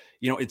Series,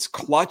 it's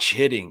clutch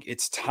hitting,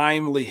 it's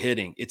timely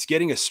hitting, it's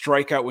getting a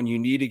strikeout when you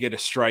need to get a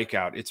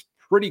strikeout. It's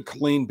pretty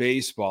clean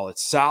baseball.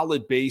 It's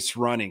solid base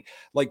running.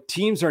 Like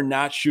teams are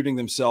not shooting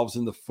themselves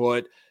in the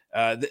foot.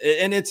 And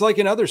it's like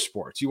in other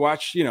sports. You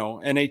watch,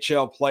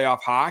 NHL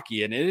playoff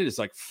hockey, and it is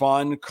like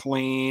fun,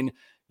 clean.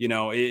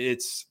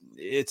 It's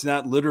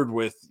not littered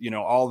with,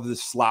 all of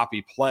this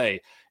sloppy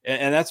play.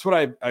 And that's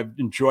what I've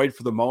enjoyed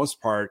for the most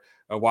part,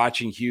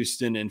 watching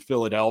Houston and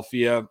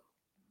Philadelphia.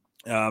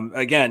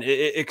 Again,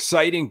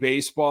 exciting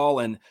baseball.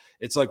 And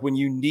it's like when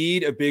you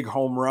need a big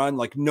home run,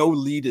 like no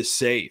lead is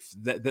safe.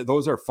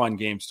 Those are fun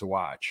games to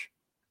watch.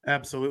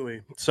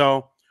 Absolutely.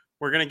 So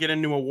we're going to get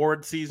into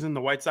award season.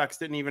 The White Sox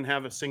didn't even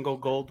have a single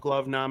Gold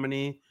Glove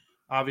nominee.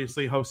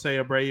 Obviously, Jose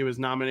Abreu is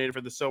nominated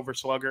for the Silver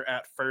Slugger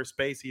at first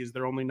base. He is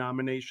their only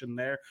nomination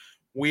there.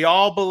 We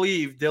all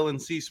believe Dylan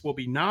Cease will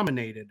be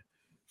nominated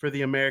for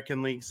the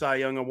American League Cy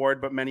Young Award,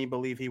 but many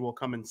believe he will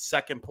come in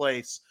second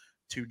place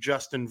to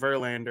Justin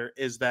Verlander.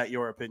 Is that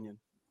your opinion?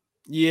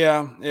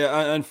 Yeah,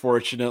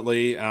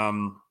 unfortunately.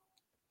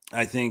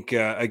 I think,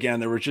 again,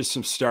 there were just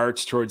some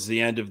starts towards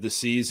the end of the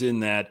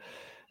season that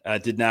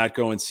did not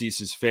go in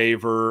Cease's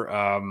favor.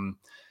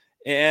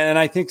 And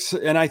I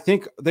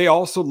think they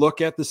also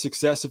look at the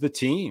success of a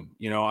team,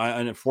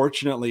 and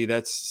unfortunately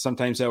that's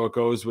sometimes how it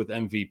goes with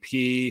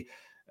MVP.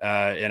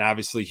 And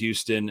obviously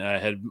Houston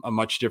had a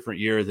much different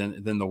year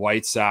than the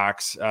White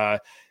Sox.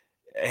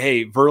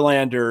 Hey,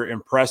 Verlander,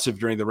 impressive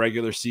during the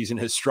regular season,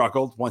 has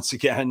struggled once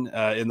again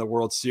in the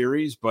World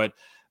Series, but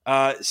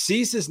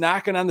Cease is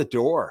knocking on the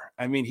door.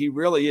 I mean, he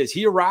really is.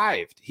 He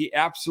arrived. He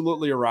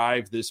absolutely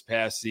arrived this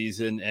past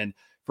season, and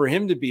for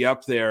him to be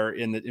up there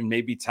in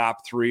maybe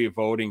top 3 of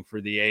voting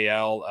for the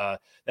AL,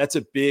 that's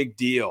a big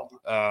deal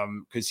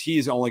because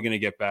he's only going to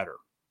get better.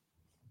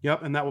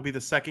 Yep, and that will be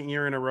the second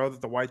year in a row that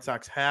the White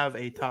Sox have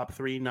a top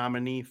 3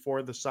 nominee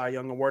for the Cy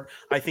Young Award.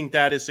 I think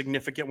that is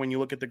significant when you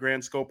look at the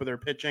grand scope of their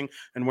pitching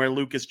and where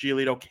Lucas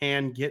Giolito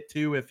can get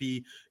to if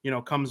he,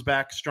 comes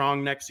back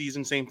strong next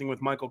season. Same thing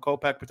with Michael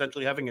Kopech,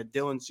 potentially having a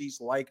Dylan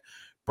Cease-like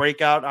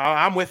breakout.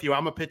 I'm with you.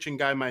 I'm a pitching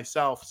guy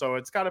myself, so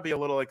it's got to be a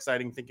little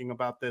exciting thinking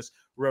about this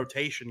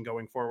rotation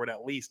going forward,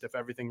 at least if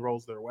everything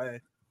rolls their way.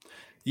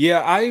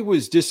 Yeah, I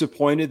was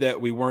disappointed that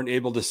we weren't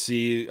able to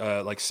see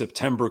like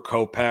September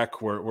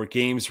Kopech where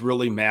games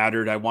really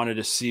mattered. I wanted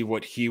to see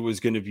what he was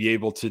going to be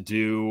able to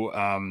do,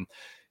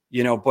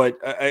 but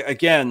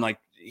again, like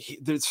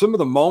some of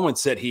the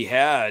moments that he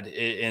had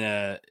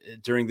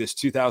during this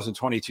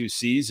 2022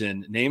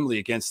 season, namely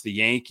against the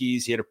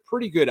Yankees, he had a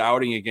pretty good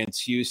outing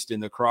against Houston.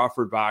 The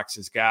Crawford box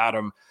has got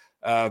him.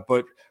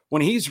 But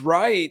when he's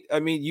right,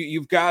 I mean,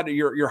 you've got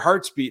your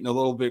heart's beating a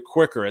little bit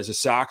quicker as a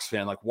Sox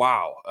fan. Like,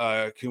 wow,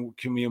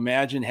 can we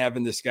imagine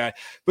having this guy?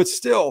 But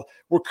still,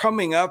 we're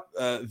coming up,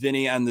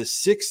 Vinny, on the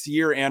 6th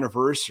year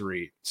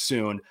anniversary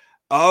soon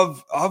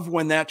of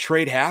when that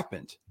trade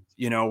happened.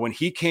 When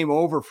he came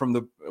over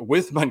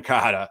with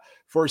Moncada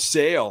for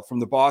sale from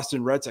the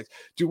Boston Red Sox.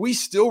 Do we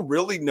still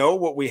really know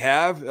what we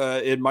have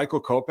in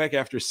Michael Kopech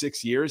after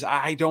 6 years?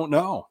 I don't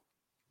know.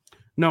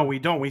 No, we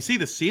don't. We see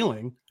the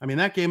ceiling. I mean,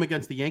 that game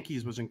against the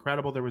Yankees was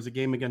incredible. There was a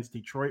game against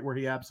Detroit where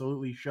he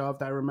absolutely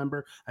shoved. I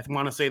remember. I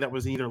want to say that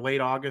was either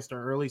late August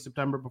or early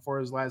September before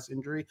his last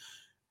injury.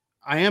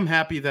 I am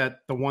happy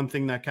that the one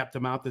thing that kept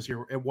him out this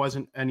year, it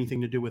wasn't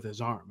anything to do with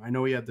his arm. I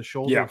know he had the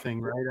shoulder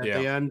thing right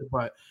at the end,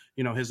 but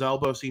his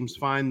elbow seems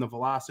fine. The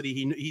velocity,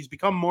 he's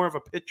become more of a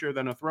pitcher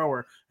than a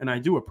thrower, and I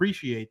do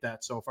appreciate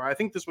that so far. I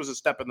think this was a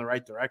step in the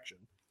right direction.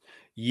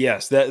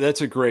 Yes, that's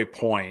a great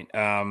point.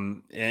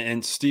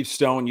 And Steve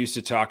Stone used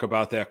to talk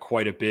about that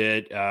quite a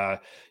bit.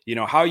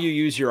 How you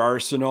use your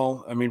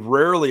arsenal. I mean,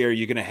 rarely are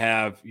you going to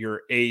have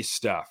your A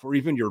stuff or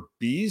even your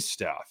B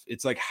stuff.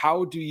 It's like,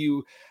 how do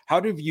you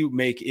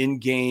make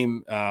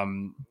in-game,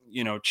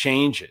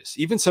 changes,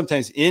 even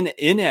sometimes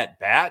in at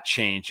bat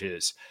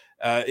changes.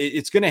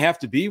 It's going to have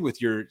to be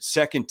with your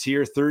second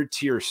tier, third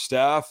tier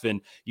stuff.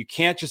 And you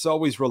can't just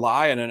always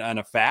rely on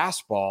a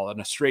fastball, on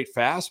a straight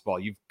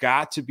fastball. You've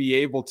got to be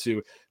able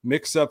to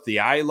mix up the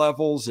eye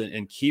levels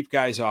and keep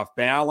guys off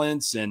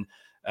balance. And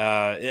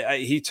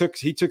he took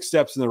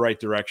steps in the right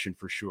direction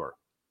for sure.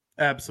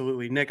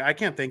 Absolutely. Nick, I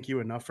can't thank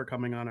you enough for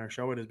coming on our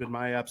show. It has been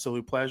my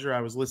absolute pleasure.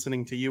 I was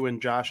listening to you and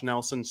Josh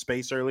Nelson's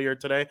space earlier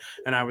today,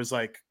 and I was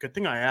like, good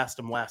thing I asked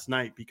him last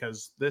night,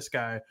 because this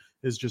guy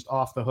is just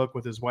off the hook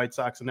with his White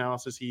Sox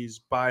analysis. He's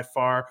by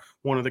far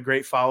one of the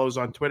great follows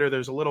on Twitter.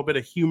 There's a little bit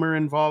of humor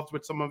involved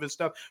with some of his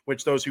stuff,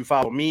 which those who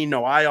follow me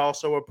know I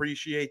also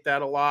appreciate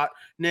that a lot.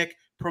 Nick,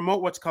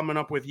 promote what's coming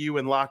up with you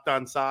and Locked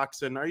On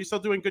Sox. And are you still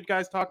doing Good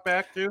Guys Talk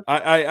Back too?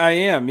 I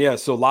am. Yeah.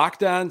 So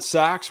Locked On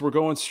Sox, we're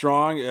going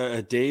strong.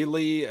 A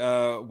daily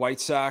White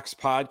Sox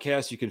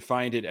podcast. You can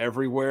find it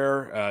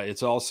everywhere.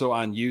 It's also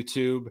on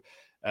YouTube.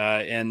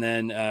 And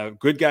then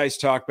Good Guys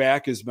Talk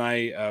Back is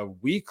my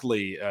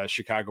weekly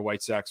Chicago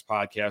White Sox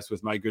podcast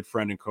with my good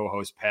friend and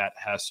co-host Pat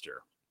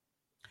Hester.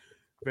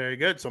 Very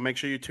good. So make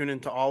sure you tune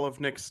into all of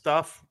Nick's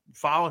stuff.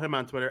 Follow him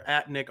on Twitter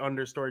at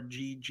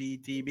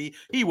Nick_GGTB.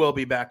 He will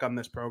be back on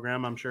this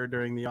program, I'm sure,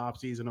 during the off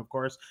season. Of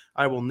course,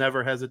 I will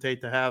never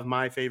hesitate to have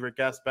my favorite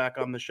guest back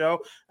on the show.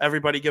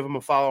 Everybody give him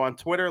a follow on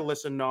Twitter.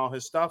 Listen to all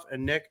his stuff.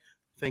 And Nick,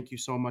 thank you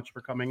so much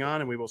for coming on.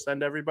 And we will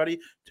send everybody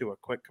to a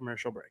quick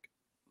commercial break.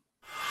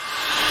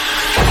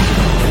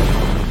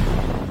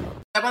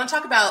 I want to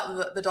talk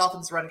about the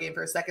Dolphins' run game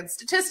for a second.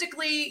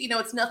 Statistically,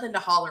 it's nothing to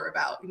holler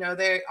about.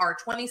 They are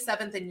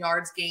 27th in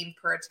yards gained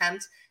per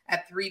attempt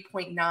at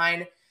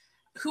 3.9.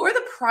 Who are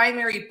the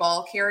primary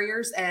ball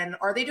carriers, and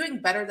are they doing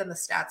better than the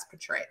stats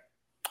portray?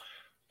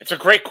 It's a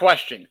great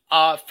question.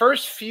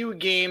 First few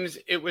games,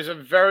 it was a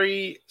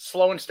very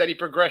slow and steady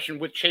progression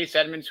with Chase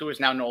Edmonds, who is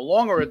now no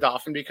longer a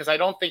Dolphin, because I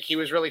don't think he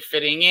was really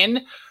fitting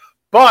in.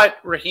 But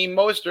Raheem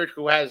Mostert,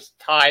 who has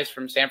ties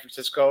from San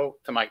Francisco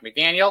to Mike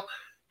McDaniel,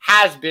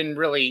 has been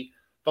really,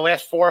 the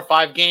last 4 or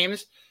 5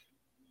 games,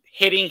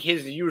 hitting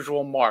his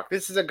usual mark.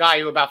 This is a guy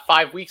who about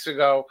 5 weeks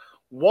ago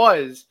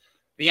was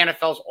the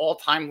NFL's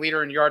all-time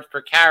leader in yards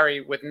per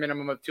carry with a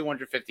minimum of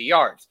 250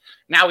 yards.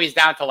 Now he's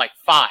down to like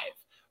 5.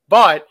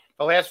 But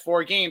the last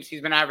 4 games,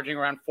 he's been averaging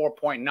around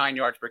 4.9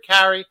 yards per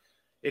carry.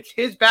 It's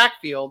his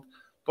backfield.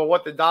 But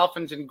what the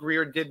Dolphins and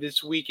Greer did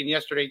this week and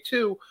yesterday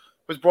too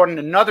was brought in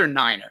another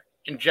Niner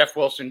in Jeff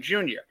Wilson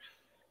Jr.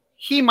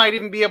 He might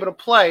even be able to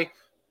play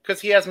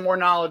because he has more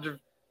knowledge of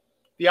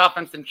the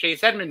offense than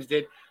Chase Edmonds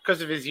did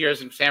because of his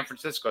years in San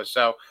Francisco.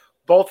 So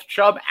both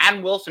Chubb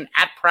and Wilson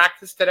at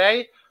practice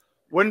today.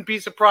 Wouldn't be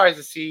surprised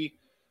to see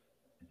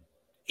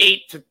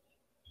 8 to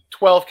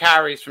 12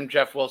 carries from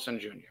Jeff Wilson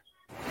Jr.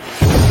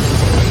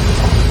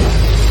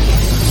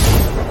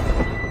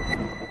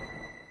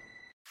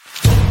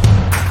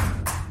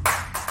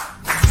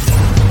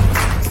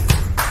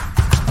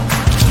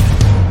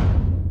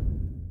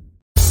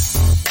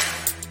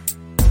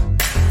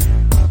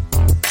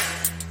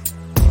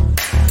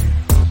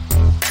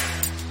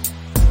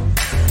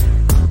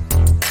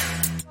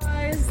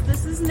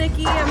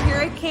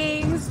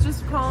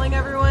 Calling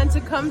everyone to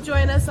come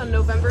join us on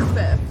November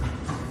 5th.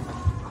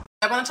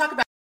 I want to talk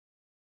about.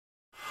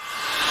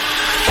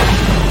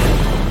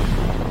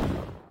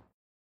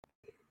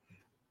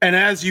 And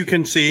as you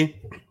can see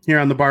here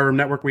on the Barroom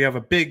Network, we have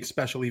a big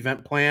special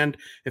event planned.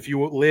 If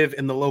you live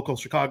in the local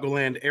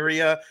Chicagoland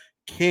area,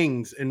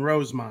 Kings in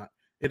Rosemont.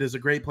 It is a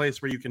great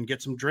place where you can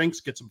get some drinks,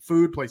 get some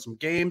food, play some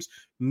games,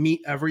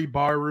 meet every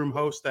barroom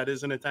host that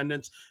is in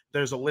attendance.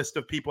 There's a list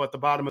of people at the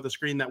bottom of the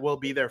screen that will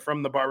be there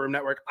from the Barroom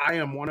Network. I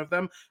am one of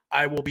them.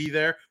 I will be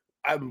there.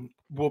 I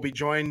will be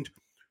joined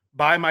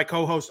by my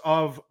co-host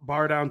of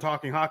Bar Down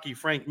Talking Hockey,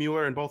 Frank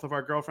Mueller, and both of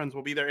our girlfriends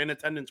will be there in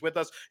attendance with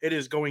us. It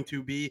is going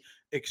to be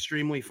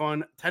extremely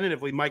fun.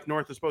 Tentatively, Mike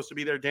North is supposed to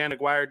be there, Dan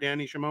Aguirre,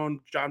 Danny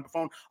Shimon, John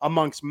Buffone,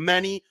 amongst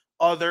many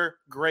other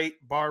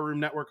great Barroom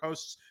Network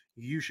hosts.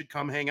 You should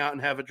come hang out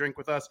and have a drink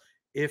with us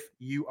if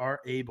you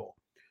are able.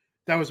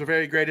 That was a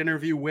very great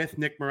interview with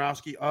Nick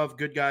Morawski of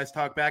Good Guys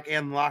Talk Back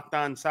and Locked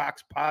On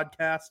Sox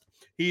podcast.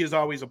 He is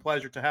always a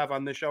pleasure to have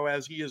on this show,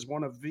 as he is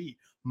one of the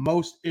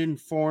most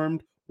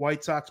informed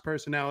White Sox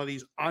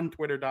personalities on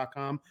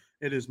Twitter.com.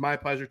 It is my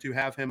pleasure to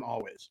have him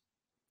always.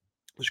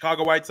 The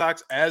Chicago White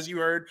Sox, as you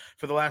heard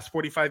for the last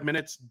 45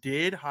 minutes,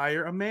 did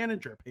hire a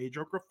manager.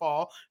 Pedro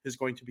Grifol is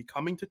going to be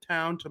coming to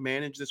town to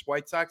manage this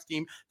White Sox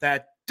team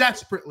that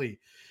desperately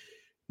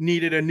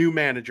needed a new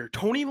manager.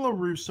 Tony La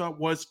Russa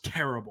was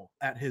terrible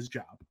at his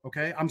job.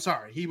 Okay. I'm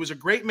sorry. He was a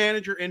great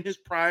manager in his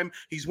prime.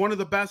 He's one of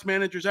the best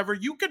managers ever.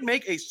 You could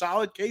make a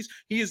solid case.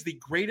 He is the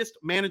greatest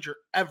manager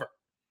ever.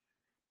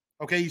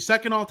 Okay. He's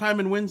second all time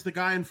in wins. The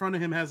guy in front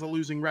of him has a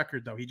losing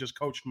record, though. He just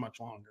coached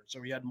much longer,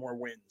 so he had more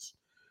wins.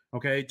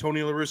 Okay.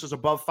 Tony La Russa is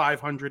above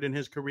 500 in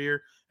his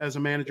career as a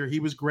manager. He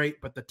was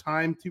great, but the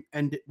time to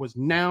end it was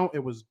now.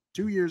 It was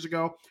 2 years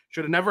ago.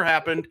 Should have never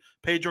happened.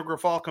 Pedro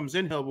Grifol comes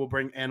in. He will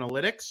bring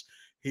analytics.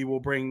 He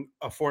will bring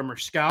a former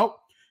scout.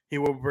 He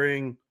will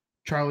bring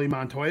Charlie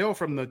Montoyo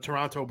from the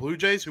Toronto Blue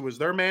Jays, who was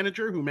their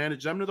manager, who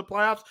managed them to the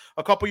playoffs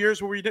a couple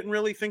years where we didn't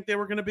really think they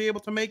were going to be able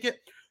to make it.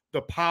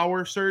 The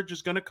power surge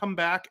is going to come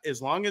back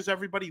as long as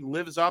everybody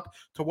lives up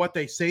to what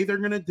they say they're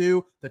going to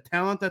do, the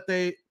talent that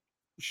they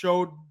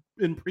showed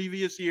in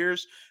previous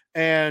years,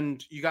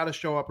 and you got to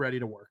show up ready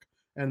to work.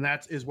 And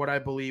that is what I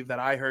believe that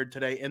I heard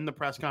today in the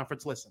press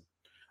conference. Listen,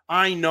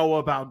 I know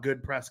about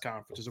good press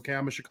conferences, okay?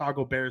 I'm a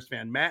Chicago Bears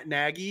fan. Matt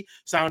Nagy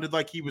sounded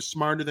like he was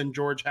smarter than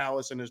George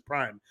Halas in his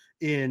prime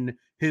in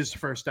his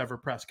first ever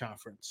press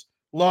conference.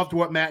 Loved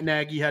what Matt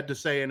Nagy had to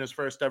say in his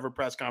first ever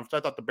press conference.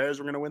 I thought the Bears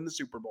were going to win the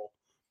Super Bowl.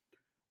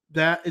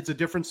 That it's a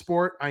different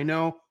sport. I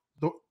know.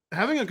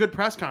 Having a good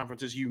press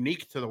conference is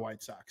unique to the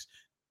White Sox.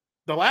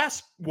 The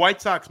last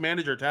White Sox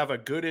manager to have a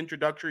good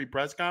introductory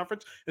press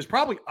conference is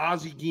probably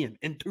Ozzie Guillen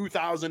in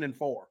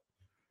 2004,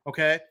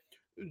 okay?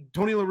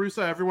 Tony La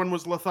Russa, everyone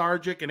was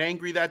lethargic and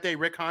angry that day.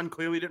 Rick Hahn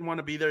clearly didn't want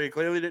to be there. He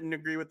clearly didn't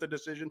agree with the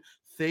decision.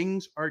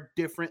 Things are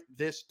different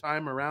this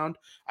time around.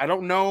 I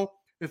don't know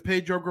if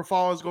Pedro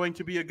Grifol is going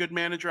to be a good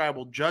manager. I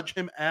will judge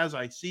him as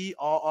I see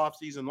all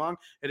offseason long.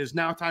 It is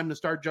now time to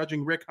start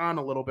judging Rick Hahn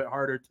a little bit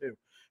harder too,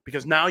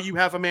 because now you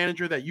have a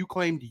manager that you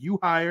claimed you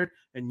hired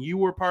and you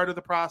were part of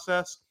the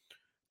process.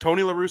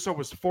 Tony La Russa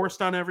was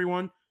forced on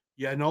everyone.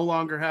 You no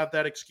longer have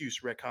that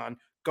excuse, Rick Hahn.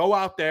 Go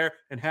out there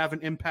and have an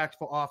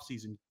impactful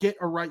offseason. Get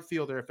a right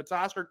fielder. If it's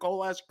Oscar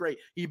Colas, great.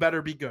 He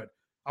better be good.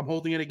 I'm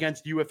holding it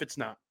against you if it's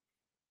not.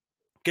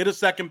 Get a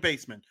second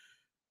baseman.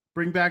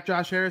 Bring back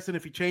Josh Harrison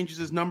if he changes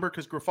his number,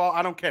 because Grifol,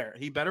 I don't care.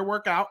 He better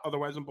work out.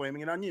 Otherwise, I'm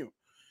blaming it on you.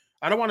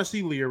 I don't want to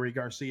see Leury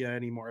Garcia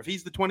anymore. If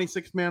he's the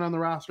 26th man on the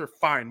roster,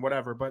 fine,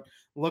 whatever. But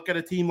look at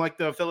a team like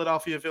the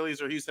Philadelphia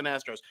Phillies or Houston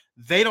Astros.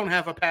 They don't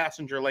have a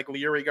passenger like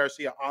Leury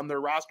Garcia on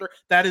their roster.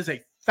 That is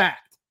a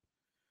fact.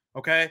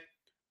 Okay?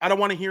 I don't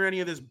want to hear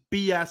any of this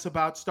BS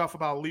about stuff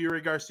about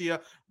Leury Garcia.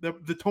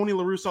 The Tony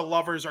La Russa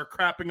lovers are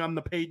crapping on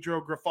the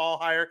Pedro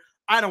Grifol hire.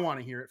 I don't want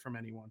to hear it from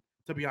anyone,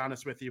 to be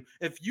honest with you.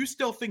 If you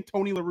still think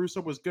Tony La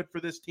Russa was good for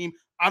this team,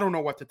 I don't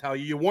know what to tell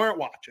you. You weren't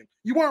watching.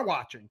 You weren't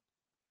watching.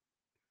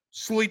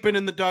 Sleeping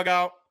in the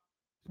dugout,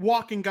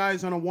 walking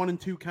guys on a 1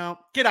 and 2 count.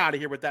 Get out of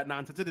here with that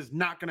nonsense. It is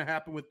not going to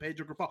happen with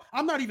Pedro Grifol.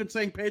 I'm not even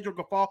saying Pedro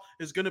Grifol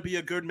is going to be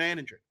a good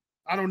manager.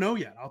 I don't know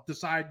yet. I'll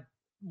decide.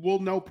 We'll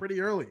know pretty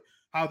early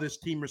how this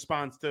team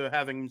responds to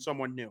having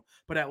someone new.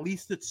 But at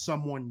least it's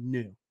someone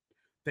new.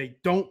 They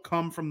don't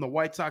come from the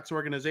White Sox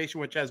organization,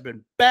 which has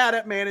been bad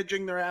at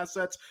managing their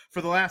assets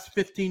for the last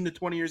 15 to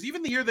 20 years.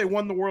 Even the year they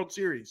won the World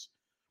Series.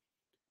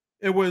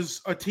 It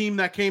was a team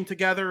that came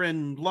together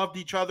and loved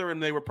each other,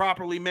 and they were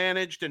properly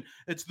managed. And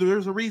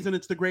there's a reason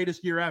it's the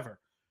greatest year ever.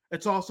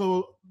 There's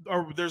also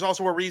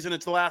a reason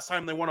it's the last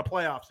time they won a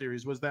playoff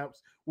series, was that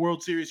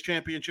World Series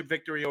championship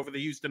victory over the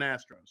Houston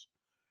Astros.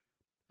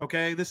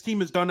 Okay, this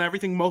team has done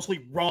everything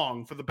mostly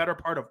wrong for the better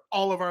part of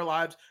all of our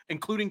lives,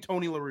 including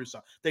Tony La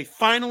Russa. They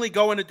finally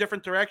go in a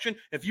different direction.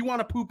 If you want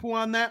to poo-poo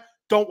on that,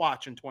 don't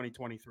watch in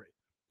 2023.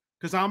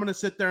 Because I'm going to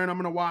sit there and I'm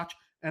going to watch,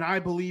 and I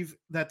believe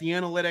that the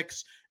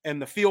analytics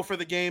and the feel for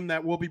the game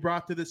that will be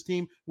brought to this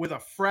team with a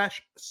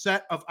fresh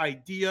set of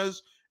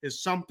ideas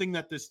is something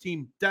that this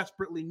team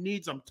desperately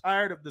needs. I'm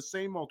tired of the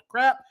same old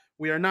crap.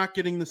 We are not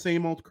getting the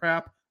same old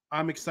crap.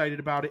 I'm excited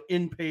about it.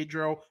 In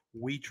Pedro,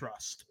 we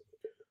trust.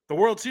 The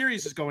World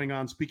Series is going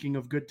on. Speaking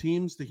of good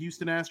teams, the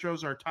Houston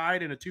Astros are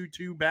tied in a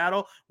 2-2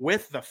 battle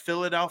with the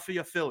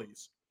Philadelphia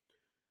Phillies.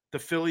 The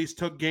Phillies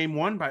took game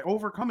 1 by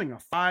overcoming a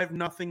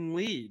 5-0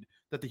 lead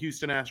that the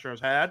Houston Astros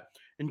had.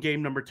 In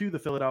game number 2, the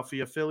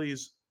Philadelphia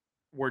Phillies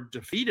were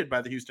defeated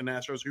by the Houston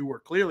Astros, who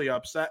were clearly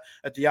upset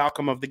at the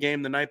outcome of the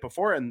game the night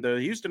before, and the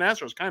Houston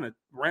Astros kind of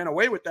ran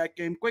away with that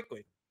game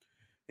quickly.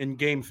 In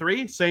game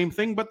 3, same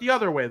thing, but the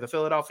other way. The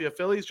Philadelphia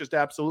Phillies just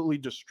absolutely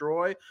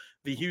destroy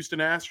the Houston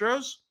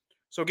Astros.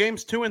 So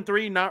games 2 and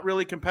 3, not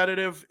really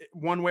competitive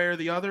one way or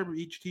the other.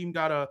 Each team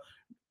got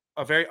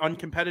a very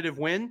uncompetitive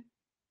win.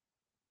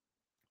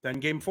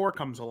 Then game 4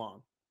 comes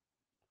along.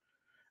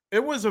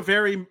 It was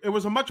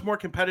a much more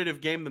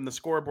competitive game than the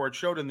scoreboard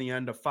showed in the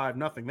end of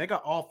 5-0. They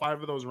got all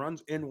 5 of those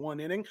runs in one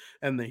inning,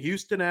 and the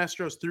Houston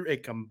Astros threw a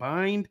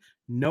combined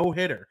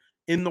no-hitter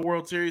in the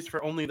World Series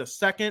for only the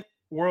second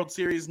World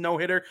Series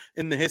no-hitter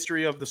in the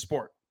history of the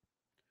sport.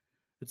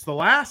 It's the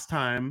last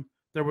time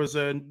there was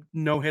a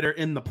no-hitter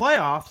in the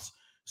playoffs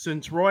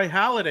since Roy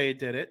Halladay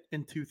did it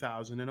in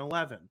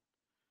 2011.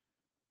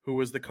 who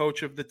was the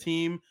coach of the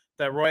team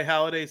that Roy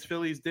Halladay's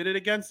Phillies did it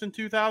against in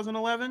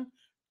 2011?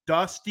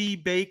 Dusty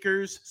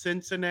Baker's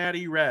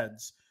Cincinnati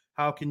Reds.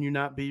 How can you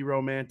not be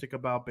romantic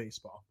about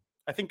baseball?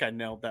 I think I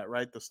nailed that,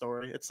 right? The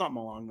story. It's something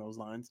along those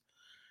lines.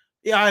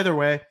 Yeah, either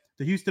way,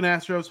 the Houston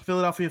Astros,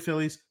 Philadelphia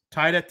Phillies,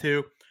 tied at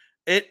 2.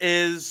 It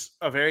is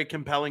a very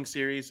compelling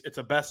series. It's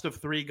a best of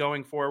 3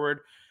 going forward.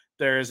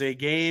 There is a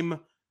game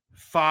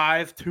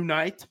 5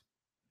 tonight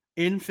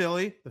in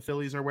Philly. The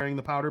Phillies are wearing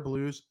the powder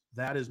blues.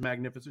 That is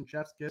magnificent.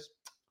 Chef's kiss.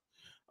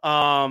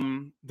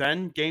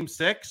 Then game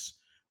 6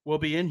 will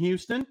be in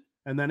Houston.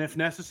 And then if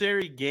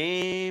necessary,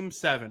 game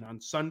 7 on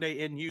Sunday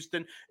in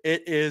Houston.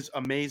 It is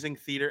amazing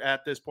theater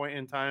at this point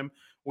in time.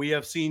 We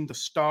have seen the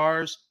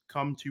stars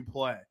come to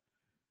play.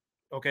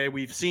 Okay,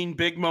 we've seen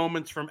big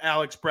moments from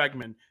Alex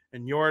Bregman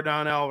and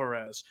Yordan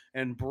Alvarez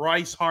and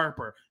Bryce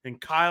Harper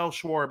and Kyle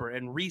Schwarber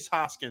and Rhys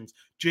Hoskins,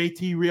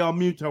 JT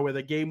Realmuto with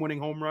a game-winning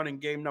home run in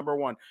game number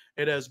 1.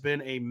 It has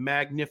been a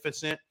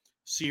magnificent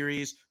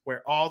series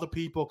where all the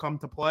people come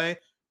to play.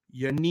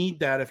 You need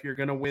that if you're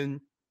going to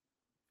win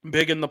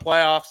big in the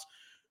playoffs.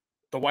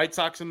 The White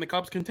Sox and the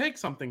Cubs can take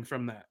something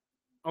from that.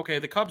 Okay,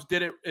 the Cubs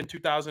did it in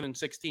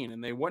 2016,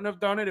 and they wouldn't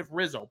have done it if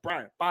Rizzo,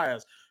 Bryant,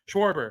 Baez,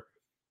 Schwarber,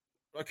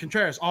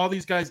 Contreras, all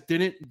these guys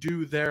didn't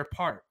do their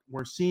part.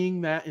 We're seeing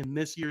that in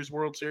this year's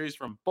World Series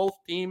from both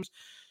teams.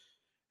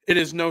 It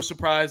is no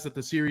surprise that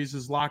the series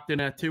is locked in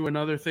at 2.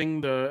 Another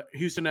thing, the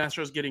Houston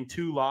Astros getting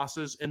 2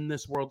 losses in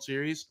this World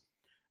Series.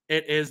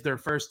 It is their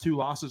first 2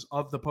 losses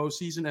of the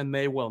postseason, and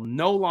they will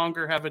no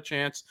longer have a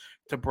chance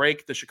to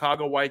break the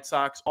Chicago White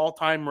Sox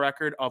all-time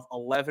record of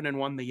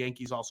 11-1. The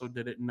Yankees also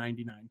did it in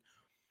 99.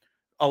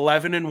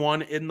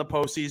 11-1 in the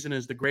postseason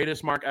is the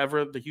greatest mark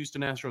ever. The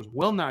Houston Astros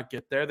will not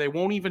get there. They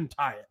won't even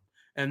tie it.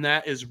 And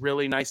that is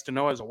really nice to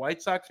know as a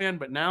White Sox fan.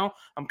 But now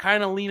I'm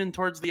kind of leaning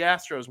towards the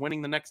Astros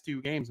winning the next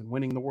 2 games and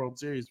winning the World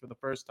Series for the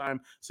first time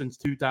since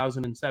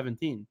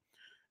 2017.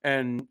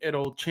 And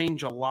it'll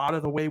change a lot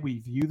of the way we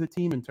view the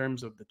team in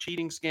terms of the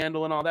cheating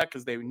scandal and all that,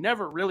 because they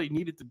never really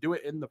needed to do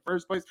it in the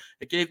first place.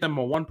 It gave them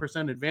a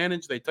 1%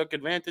 advantage. They took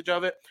advantage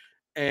of it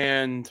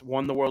and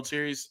won the World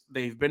Series.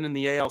 They've been in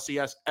the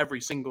ALCS every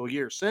single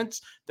year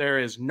since. There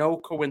is no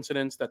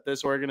coincidence that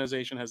this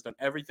organization has done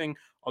everything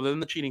other than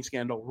the cheating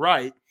scandal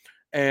right.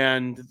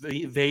 And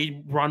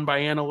they run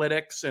by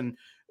analytics and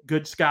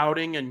good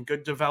scouting and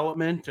good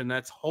development. And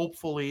that's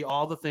hopefully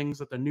all the things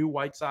that the new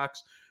White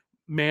Sox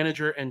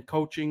manager and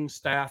coaching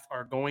staff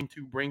are going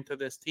to bring to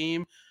this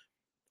team.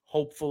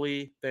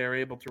 Hopefully they are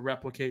able to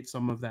replicate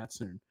some of that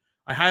soon.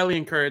 I highly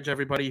encourage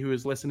everybody who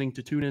is listening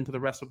to tune into the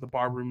rest of the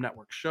Barroom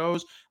Network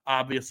shows.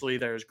 Obviously,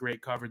 there's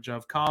great coverage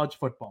of college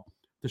football,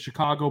 the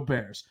Chicago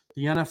Bears,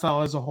 the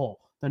NFL as a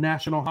whole, the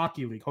National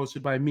Hockey League,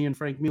 hosted by me and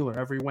Frank Mueller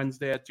every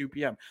Wednesday at 2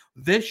 p.m.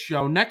 This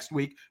show next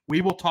week,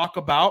 we will talk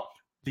about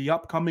the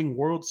upcoming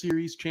World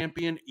Series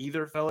champion,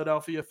 either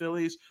Philadelphia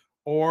Phillies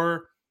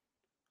or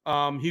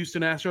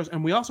Houston Astros.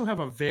 And we also have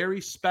a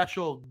very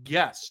special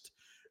guest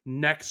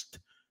next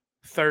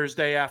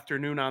Thursday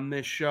afternoon on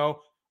this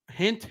show.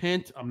 Hint,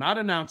 hint, I'm not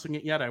announcing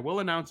it yet. I will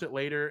announce it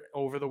later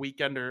over the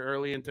weekend or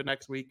early into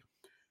next week.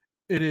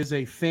 It is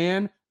a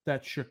fan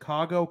that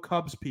Chicago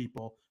Cubs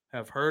people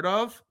have heard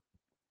of,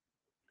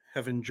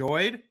 have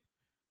enjoyed,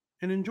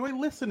 and enjoy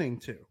listening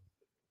to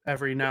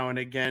every now and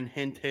again.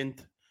 Hint,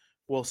 hint.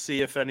 We'll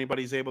see if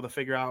anybody's able to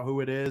figure out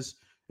who it is.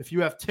 If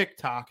you have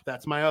TikTok,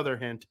 that's my other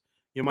hint.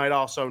 You might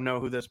also know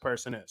who this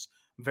person is.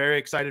 I'm very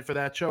excited for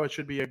that show. It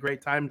should be a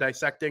great time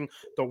dissecting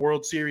the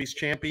World Series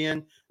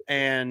champion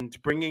and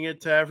bringing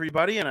it to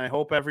everybody. And I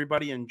hope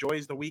everybody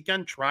enjoys the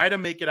weekend. Try to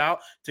make it out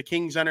to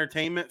King's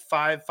Entertainment,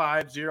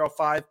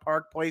 5505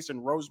 Park Place in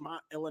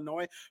Rosemont,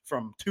 Illinois,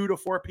 from 2 to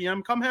 4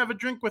 p.m. Come have a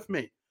drink with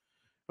me.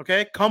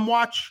 Okay? Come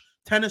watch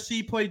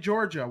Tennessee play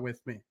Georgia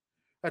with me.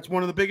 That's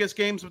one of the biggest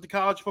games of the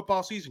college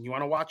football season. You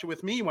want to watch it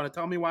with me? You want to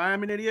tell me why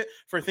I'm an idiot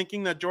for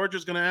thinking that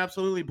Georgia's going to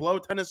absolutely blow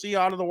Tennessee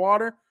out of the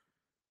water?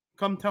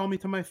 Come tell me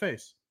to my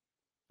face.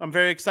 I'm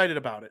very excited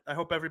about it. I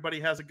hope everybody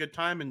has a good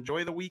time.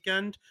 Enjoy the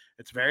weekend.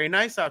 It's very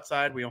nice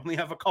outside. We only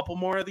have a couple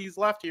more of these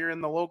left here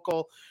in the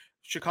local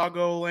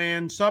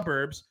Chicagoland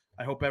suburbs.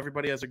 I hope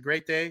everybody has a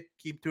great day.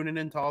 Keep tuning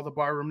in to all the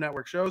Barroom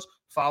Network shows.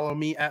 Follow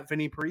me at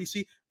Vinny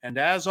Parisi. And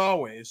as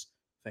always,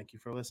 thank you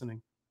for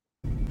listening.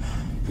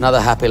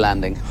 Another happy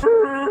landing.